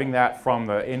be driving that from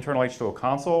the internal H2O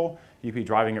console. You could be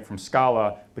driving it from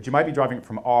Scala, but you might be driving it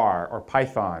from R or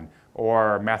Python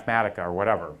or Mathematica or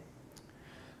whatever.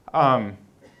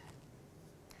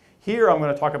 Here I'm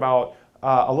going to talk about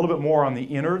a little bit more on the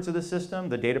innards of the system,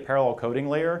 the data parallel coding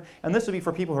layer. And this would be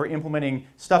for people who are implementing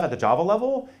stuff at the Java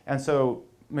level. And so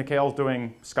Michal's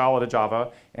doing Scala to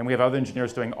Java, and we have other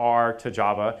engineers doing R to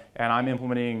Java. And I'm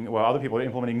implementing, well, other people are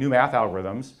implementing new math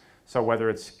algorithms. So whether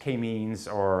it's k-means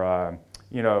or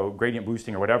gradient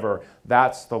boosting or whatever,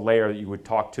 that's the layer that you would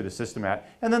talk to the system at.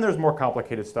 And then there's more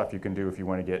complicated stuff you can do if you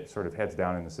want to get sort of heads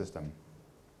down in the system.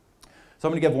 So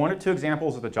I'm going to give 1 or 2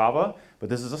 examples of the Java, but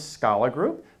this is a Scala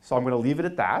group, so I'm going to leave it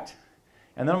at that.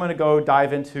 And then I'm going to go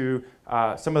dive into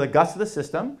some of the guts of the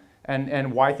system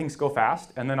and why things go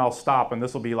fast. And then I'll stop, and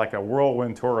this will be like a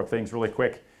whirlwind tour of things really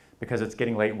quick because it's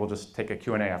getting late, and we'll just take a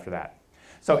Q&A after that.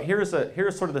 So here's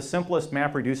sort of the simplest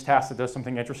map-reduce task that does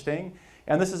something interesting.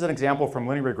 And this is an example from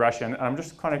linear regression, and I'm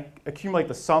just kind of accumulate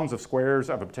the sums of squares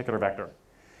of a particular vector.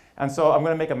 And so I'm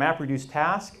going to make a map-reduce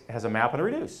task. It has a map and a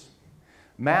reduce.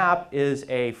 Map is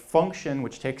a function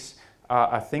which takes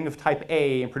a thing of type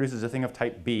A and produces a thing of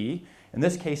type B. In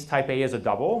this case, type A is a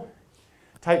double.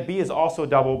 Type B is also a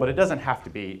double, but it doesn't have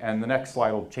to be. And the next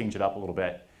slide will change it up a little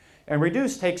bit. And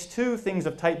reduce takes 2 things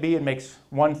of type B and makes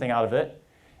 1 thing out of it.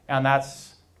 And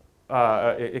that's,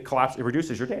 it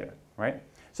reduces your data, right?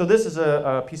 So this is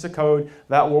a piece of code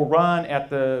that will run at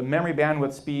the memory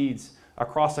bandwidth speeds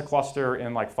across the cluster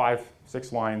in like 5,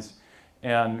 6 lines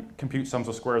and compute sums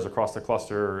of squares across the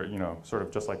cluster, sort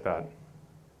of just like that.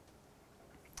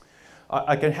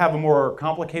 I can have a more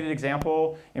complicated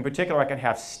example. In particular, I can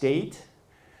have state.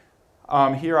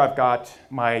 Here I've got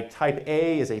my type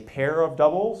A is a pair of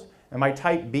doubles, and my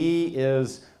type B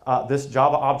is this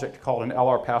Java object called an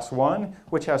LRPass1,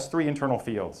 which has 3 internal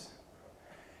fields.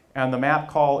 And the map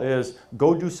call is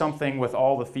go do something with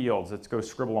all the fields. Let's go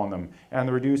scribble on them. And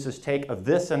the reduce is take a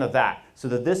this and a that, so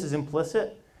that this is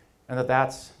implicit and that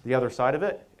that's the other side of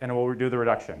it, and it will do the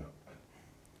reduction.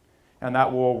 And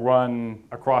that will run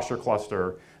across your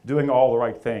cluster, doing all the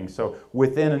right things. So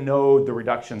within a node, the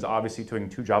reduction's obviously doing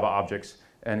 2 Java objects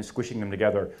and squishing them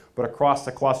together. But across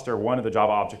the cluster, one of the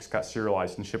Java objects got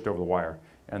serialized and shipped over the wire,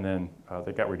 and then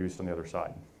they got reduced on the other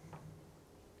side.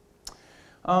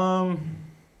 I'll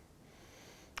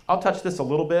touch this a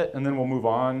little bit, and then we'll move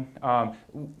on.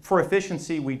 For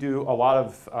efficiency, we do a lot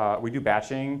of we do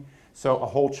batching. So a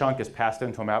whole chunk is passed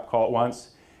into a map call at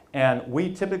once. And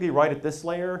we typically write at this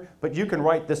layer, but you can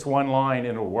write this 1 line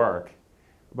and it'll work.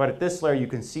 But at this layer, you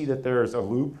can see that there's a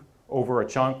loop over a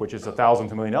chunk, which is 1,000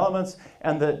 to 1,000,000 elements.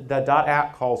 And the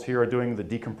 .app calls here are doing the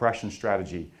decompression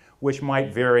strategy, which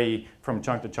might vary from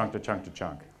chunk to chunk to chunk to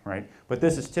chunk, right? But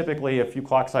this is typically a few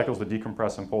clock cycles to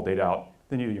decompress and pull data out.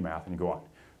 Then you do your math and you go on.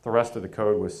 The rest of the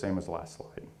code was same as the last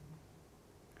slide.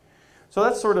 So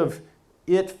that's sort of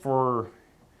it for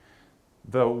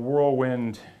the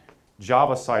whirlwind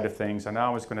Java side of things. And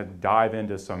now I'm just going to dive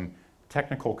into some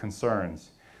technical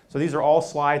concerns. So these are all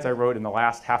slides I wrote in the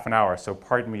last half an hour, so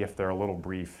pardon me if they're a little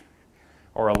brief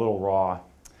or a little raw.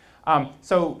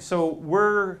 So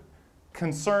we're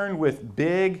concerned with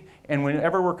big, and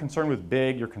whenever we're concerned with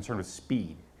big, you're concerned with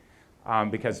speed.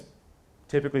 Because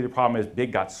typically the problem is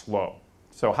big got slow.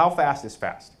 So how fast is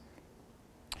fast?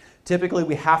 Typically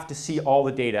we have to see all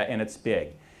the data and it's big.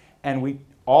 And we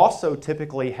also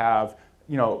typically have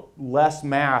less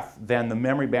math than the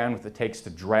memory bandwidth it takes to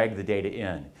drag the data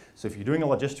in. So if you're doing a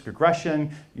logistic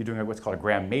regression, you're doing what's called a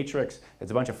gram matrix.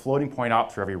 It's a bunch of floating point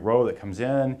ops for every row that comes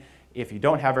in. If you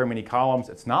don't have very many columns,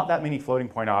 it's not that many floating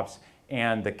point ops,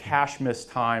 and the cache miss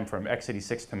time from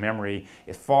x86 to memory,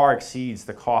 it far exceeds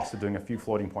the cost of doing a few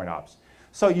floating point ops.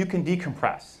 So you can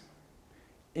decompress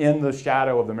in the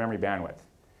shadow of the memory bandwidth,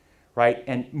 right?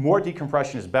 And more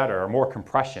decompression is better, or more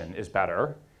compression is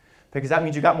better, because that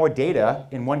means you got more data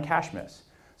in one cache miss.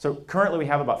 So currently we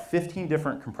have about 15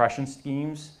 different compression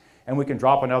schemes, and we can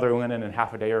drop another one in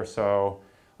half a day or so.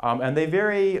 And they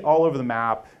vary all over the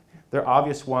map. Their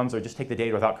obvious ones are just take the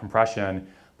data without compression,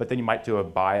 but then you might do a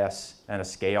bias and a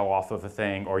scale off of a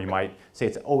thing, or you might say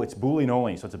it's Boolean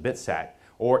only, so it's a bit set,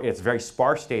 or it's very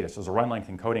sparse data, so there's a run length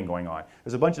encoding going on.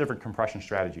 There's a bunch of different compression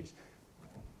strategies.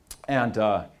 And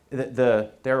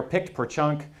they're picked per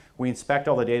chunk. We inspect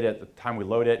all the data at the time we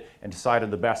load it and decided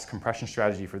the best compression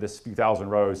strategy for this few thousand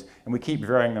rows, and we keep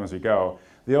varying them as we go.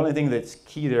 The only thing that's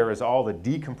key there is all the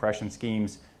decompression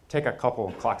schemes take a couple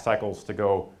of clock cycles to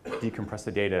go decompress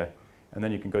the data, and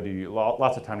then you can go do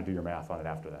lots of time to do your math on it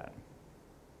after that.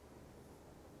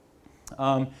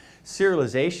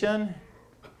 Serialization.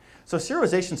 So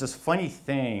serialization is this funny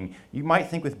thing. You might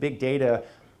think with big data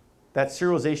that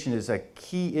serialization is a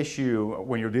key issue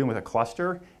when you're dealing with a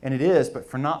cluster, and it is,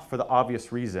 but not for the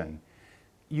obvious reason.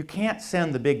 You can't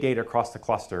send the big data across the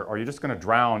cluster, or you're just going to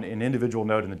drown an individual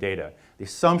node in the data. The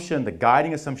assumption, the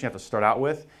guiding assumption you have to start out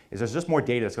with is there's just more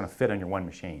data that's going to fit on your one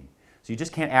machine. So you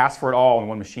just can't ask for it all in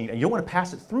one machine, and you don't want to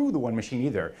pass it through the one machine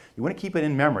either. You want to keep it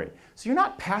in memory. So you're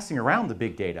not passing around the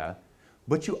big data,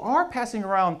 but you are passing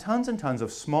around tons and tons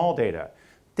of small data,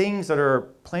 things that are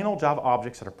plain old Java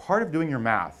objects that are part of doing your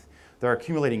math. They're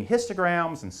accumulating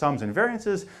histograms and sums and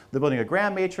variances. They're building a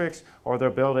gram matrix, or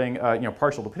they're building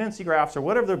partial dependency graphs, or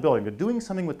whatever they're building. They're doing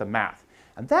something with the math.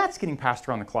 And that's getting passed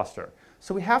around the cluster.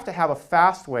 So we have to have a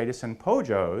fast way to send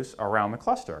POJOs around the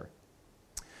cluster.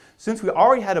 Since we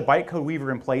already had a bytecode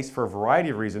weaver in place for a variety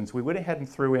of reasons, we went ahead and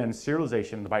threw in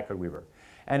serialization in the bytecode weaver.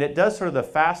 And it does sort of the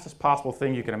fastest possible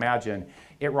thing you can imagine.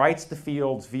 It writes the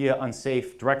fields via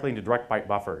unsafe directly into direct byte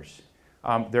buffers.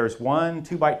 There's one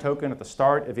 2-byte token at the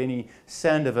start of any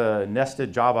send of a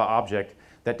nested Java object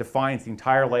that defines the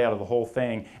entire layout of the whole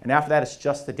thing. And after that, it's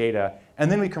just the data.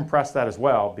 And then we compress that as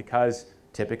well, because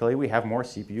typically we have more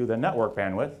CPU than network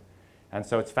bandwidth. And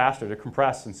so it's faster to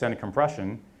compress and send a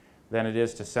compression than it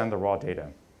is to send the raw data.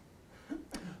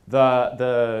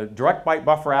 The direct byte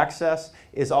buffer access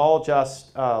is all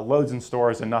just loads and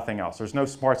stores and nothing else. There's no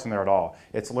smarts in there at all.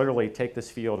 It's literally take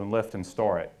this field and lift and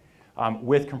store it.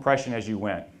 With compression as you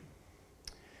went.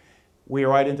 We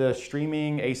write into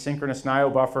streaming asynchronous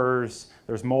NIO buffers.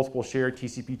 There's multiple shared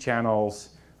TCP channels,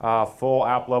 full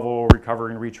app level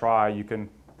recovery and retry. You can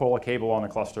pull a cable on the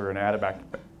cluster and add it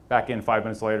back in 5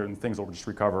 minutes later, and things will just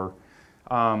recover.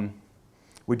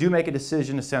 We do make a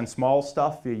decision to send small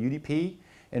stuff via UDP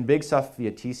and big stuff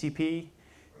via TCP,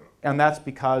 and that's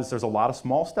because there's a lot of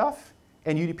small stuff,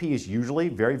 and UDP is usually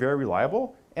very, very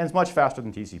reliable, and it's much faster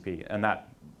than TCP in that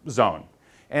zone.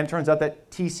 And it turns out that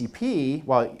TCP,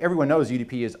 while everyone knows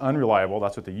UDP is unreliable,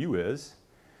 that's what the U is,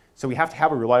 so we have to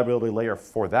have a reliability layer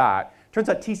for that. Turns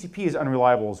out TCP is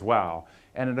unreliable as well.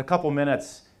 And in a couple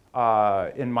minutes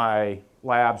in my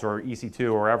labs or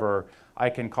EC2 or wherever, I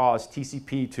can cause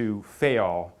TCP to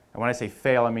fail. And when I say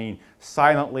fail, I mean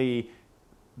silently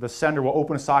the sender will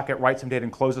open a socket, write some data,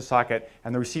 and close the socket,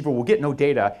 and the receiver will get no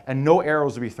data, and no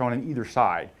arrows will be thrown on either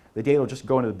side. The data will just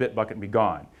go into the bit bucket and be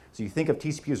gone. So you think of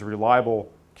TCP as a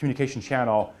reliable communication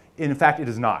channel. In fact, it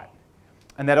is not.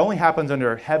 And that only happens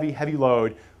under heavy, heavy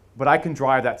load, but I can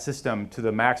drive that system to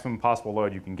the maximum possible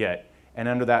load you can get. And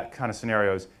under that kind of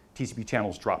scenarios, TCP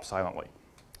channels drop silently.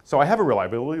 So I have a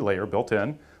reliability layer built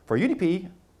in for UDP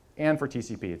and for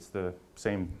TCP. It's the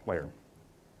same layer.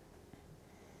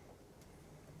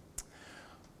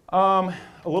 A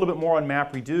little bit more on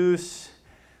map reduce.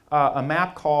 A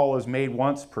map call is made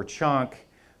once per chunk.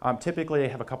 Typically, I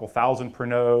have a couple thousand per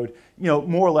node.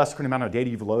 More or less for the amount of data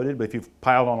you've loaded, but if you've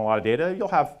piled on a lot of data, you'll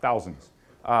have thousands,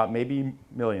 maybe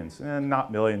millions, and not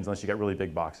millions unless you get really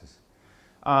big boxes.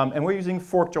 And we're using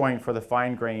fork join for the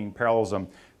fine-grained parallelism.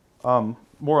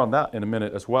 More on that in a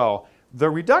minute as well. The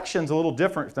reduction's a little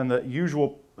different than the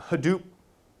usual Hadoop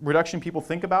reduction people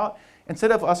think about.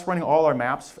 Instead of us running all our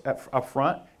maps up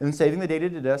front and then saving the data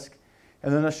to disk,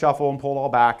 and then a shuffle and pull it all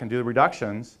back and do the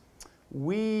reductions,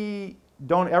 we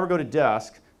don't ever go to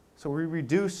disk. So we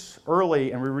reduce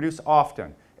early and we reduce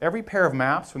often. Every pair of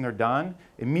maps, when they're done,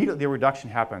 immediately a reduction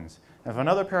happens. If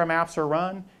another pair of maps are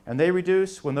run and they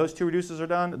reduce, when those two reduces are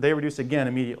done, they reduce again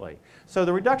immediately. So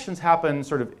the reductions happen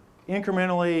sort of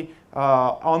incrementally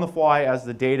on the fly as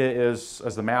the data is,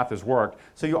 as the math is worked.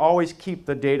 So you always keep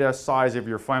the data size of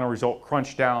your final result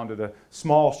crunched down to the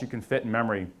smallest you can fit in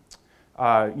memory,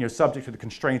 subject to the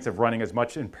constraints of running as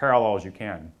much in parallel as you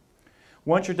can.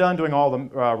 Once you're done doing all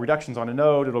the reductions on a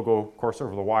node, it'll go, of course,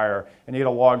 over the wire, and you get a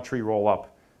log tree rollup.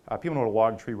 People know what a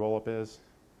log tree rollup is?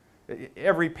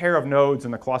 Every pair of nodes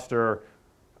in the cluster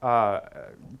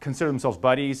consider themselves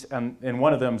buddies, and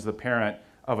one of them is the parent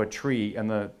of a tree, and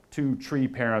the two tree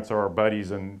parents are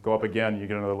buddies and go up again, and you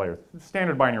get another layer.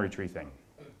 Standard binary tree thing.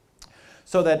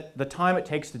 So that the time it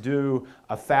takes to do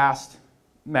a fast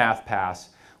math pass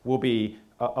will be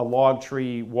a log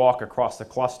tree walk across the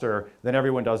cluster, then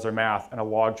everyone does their math, and a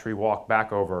log tree walk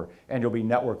back over, and you'll be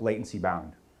network latency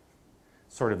bound.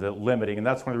 Sort of the limiting, and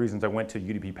that's one of the reasons I went to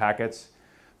UDP packets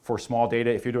for small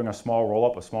data. If you're doing a small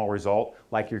rollup, a small result,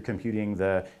 like you're computing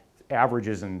the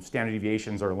averages and standard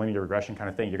deviations or linear regression kind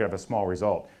of thing, you're going to have a small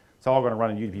result. It's all going to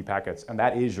run in UDP packets, and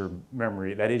that is your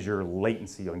memory, that is your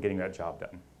latency on getting that job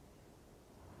done.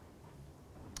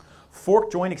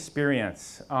 Fork join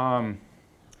experience. I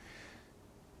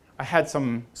had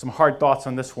some hard thoughts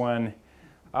on this one.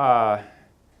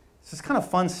 This is kind of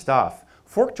fun stuff.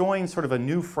 Fork join is sort of a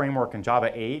new framework in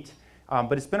Java 8,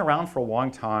 but it's been around for a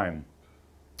long time.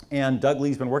 And Doug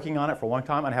Lee's been working on it for a long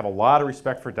time, and I have a lot of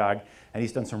respect for Doug, and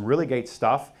he's done some really great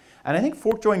stuff. And I think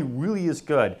fork join really is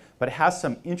good, but it has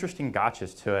some interesting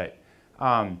gotchas to it.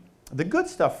 The good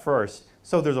stuff first,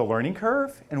 so there's a learning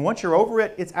curve, and once you're over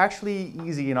it, it's actually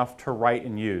easy enough to write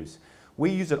and use.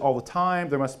 We use it all the time.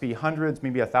 There must be hundreds,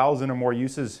 maybe 1,000 or more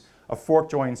uses of fork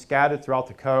join scattered throughout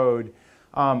the code.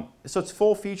 So it's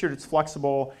full-featured, it's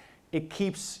flexible. It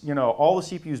keeps all the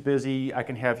CPUs busy. I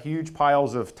can have huge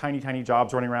piles of tiny, tiny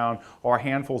jobs running around or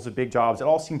handfuls of big jobs. It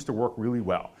all seems to work really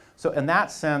well. So in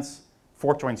that sense,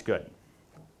 fork join's good.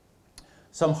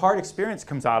 Some hard experience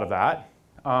comes out of that.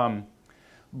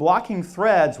 Blocking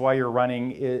threads while you're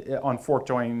running on fork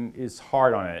join is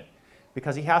hard on it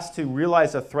because he has to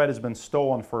realize a thread has been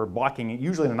stolen for blocking it,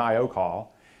 usually in an I/O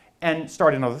call, and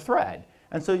start another thread.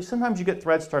 And so sometimes you get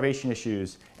thread starvation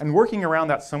issues. And working around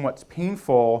that somewhat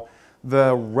painful.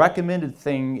 The recommended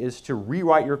thing is to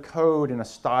rewrite your code in a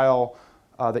style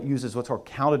that uses what's called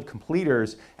counted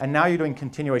completers, and now you're doing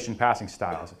continuation passing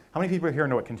styles. How many people here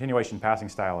know what continuation passing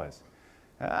style is?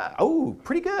 Oh,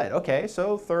 pretty good. Okay,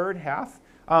 so third, half.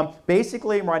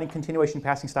 Basically, I'm writing continuation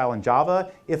passing style in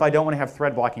Java if I don't want to have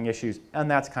thread blocking issues, and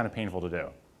that's kind of painful to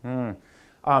do.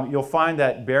 You'll find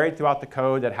that buried throughout the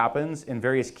code that happens in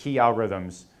various key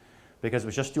algorithms because it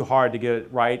was just too hard to get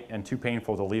it right and too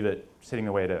painful to leave it sitting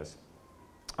the way it is.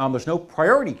 There's no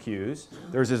priority queues.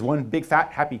 There's this one big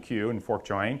fat happy queue in fork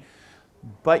join.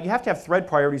 But you have to have thread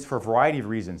priorities for a variety of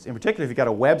reasons. In particular, if you've got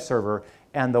a web server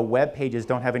and the web pages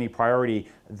don't have any priority,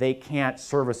 they can't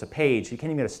service a page. You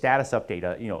can't even get a status update,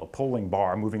 a polling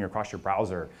bar moving across your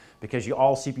browser because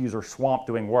all CPUs are swamped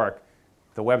doing work.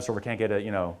 The web server can't get a,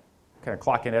 kind of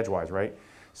clock in edgewise, right?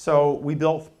 So we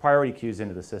built priority queues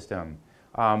into the system.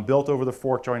 Built over the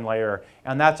fork join layer,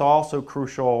 and that's also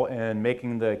crucial in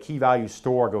making the key value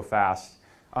store go fast.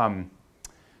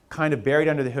 Kind of buried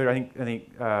under the hood, I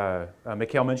think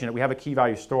Michal mentioned it, we have a key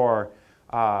value store.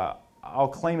 I'll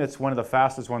claim it's one of the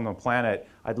fastest ones on the planet.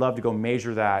 I'd love to go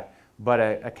measure that, but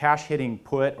a cache hitting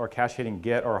put or cache hitting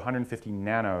get are 150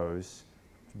 nanos,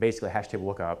 basically a hash table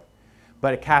lookup.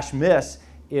 But a cache miss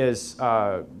is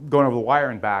going over the wire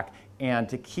and back. And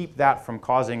to keep that from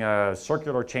causing a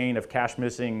circular chain of cache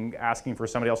missing, asking for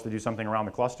somebody else to do something around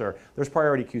the cluster, there's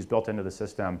priority queues built into the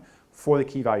system for the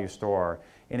key value store.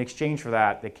 In exchange for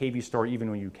that, the KV store, even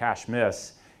when you cache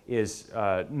miss, is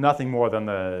nothing more than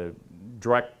the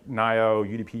direct NIO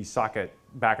UDP socket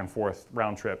back and forth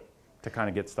round trip to kind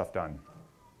of get stuff done.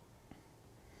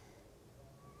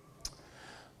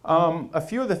 A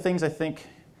few of the things I think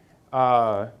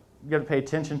you got to pay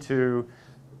attention to.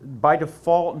 By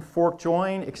default in fork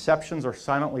join, exceptions are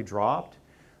silently dropped.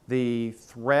 The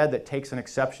thread that takes an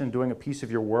exception doing a piece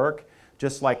of your work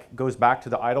just goes back to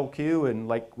the idle queue and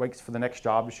waits for the next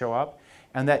job to show up.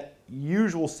 And that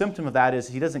usual symptom of that is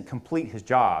he doesn't complete his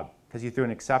job because he threw an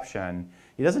exception.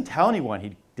 He doesn't tell anyone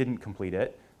he didn't complete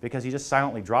it because he just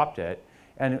silently dropped it.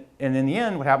 And in the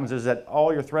end, what happens is that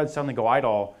all your threads suddenly go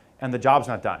idle and the job's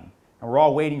not done. And we're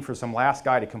all waiting for some last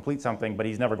guy to complete something, but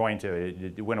he's never going to.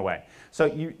 It went away. So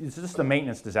it's just a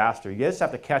maintenance disaster. You just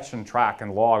have to catch and track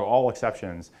and log all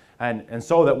exceptions, and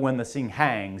so that when the thing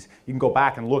hangs, you can go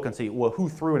back and look and see, well, who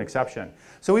threw an exception?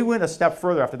 So we went a step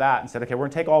further after that and said, okay, we're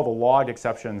going to take all the logged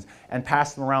exceptions and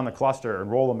pass them around the cluster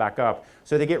and roll them back up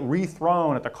so they get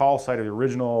rethrown at the call site of the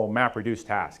original MapReduce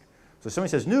task. So somebody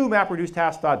says, new MapReduce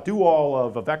task.do all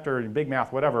of a vector and big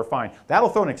math, whatever, fine. That'll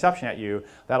throw an exception at you.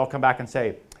 That'll come back and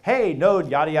say, hey, node,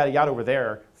 yada, yada, yada over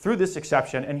there, threw this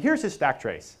exception, and here's his stack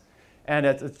trace. And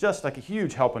it's just like a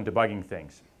huge help in debugging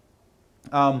things.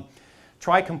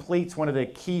 Try complete's one of the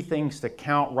key things to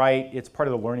count right. It's part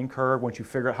of the learning curve. Once you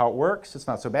figure out how it works, it's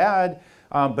not so bad.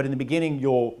 But in the beginning,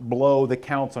 you'll blow the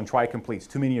counts on try completes,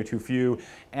 too many or too few,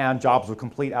 and jobs will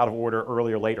complete out of order,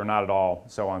 early or late, or not at all,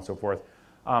 so on and so forth.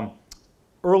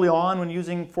 Early on, when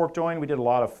using fork join, we did a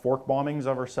lot of fork bombings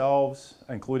of ourselves,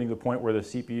 including the point where the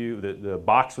CPU, the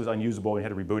box was unusable, we had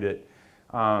to reboot it.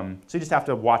 So you just have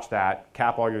to watch that,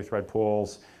 cap all your thread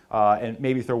pools, and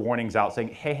maybe throw warnings out saying,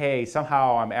 hey, hey,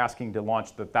 somehow I'm asking to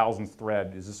launch the 1000th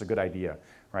thread. Is this a good idea,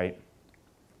 right?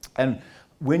 And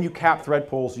when you cap thread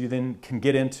pools, you then can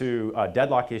get into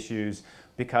deadlock issues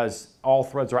because all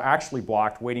threads are actually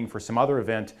blocked waiting for some other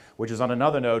event, which is on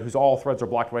another node whose all threads are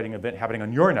blocked waiting event happening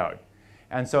on your node.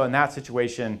 And so in that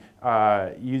situation,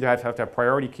 you either have to have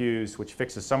priority queues, which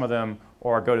fixes some of them,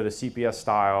 or go to the CPS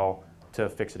style to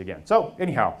fix it again. So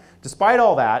anyhow, despite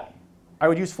all that, I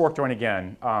would use fork join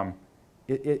again.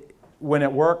 When it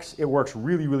works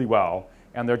really, really well.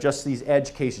 And there are just these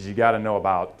edge cases you got to know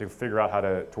about to figure out how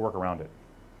to work around it.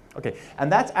 OK,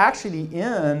 and that's actually the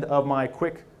end of my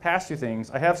quick pass-through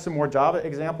things. I have some more Java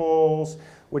examples,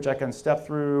 which I can step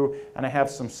through, and I have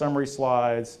some summary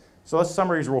slides. So let's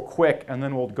summaries real quick, and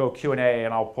then we'll go Q&A,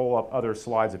 and I'll pull up other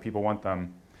slides if people want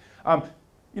them.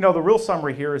 You know, the real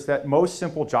summary here is that most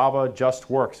simple Java just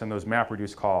works in those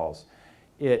MapReduce calls.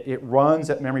 It runs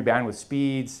at memory bandwidth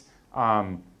speeds.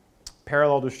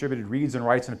 Parallel distributed reads and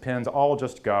writes and appends all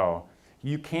just go.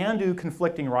 You can do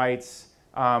conflicting writes,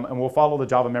 and we'll follow the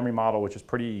Java memory model, which is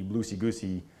pretty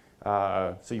loosey-goosey.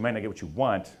 So you might not get what you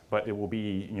want, but it will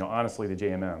be, you know, honestly, the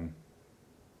JMM.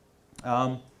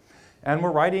 And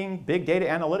we're writing big data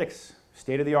analytics,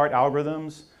 state-of-the-art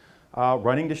algorithms,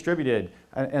 running distributed.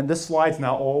 And this slide's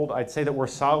now old. I'd say that we're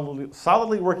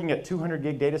solidly working at 200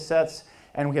 gig data sets,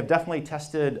 and we have definitely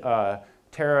tested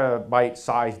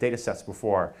terabyte-sized data sets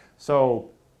before. So,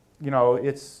 you know,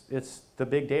 it's the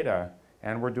big data,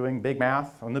 and we're doing big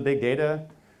math on the big data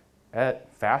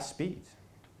at fast speeds.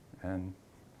 And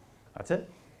that's it.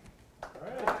 All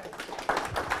right.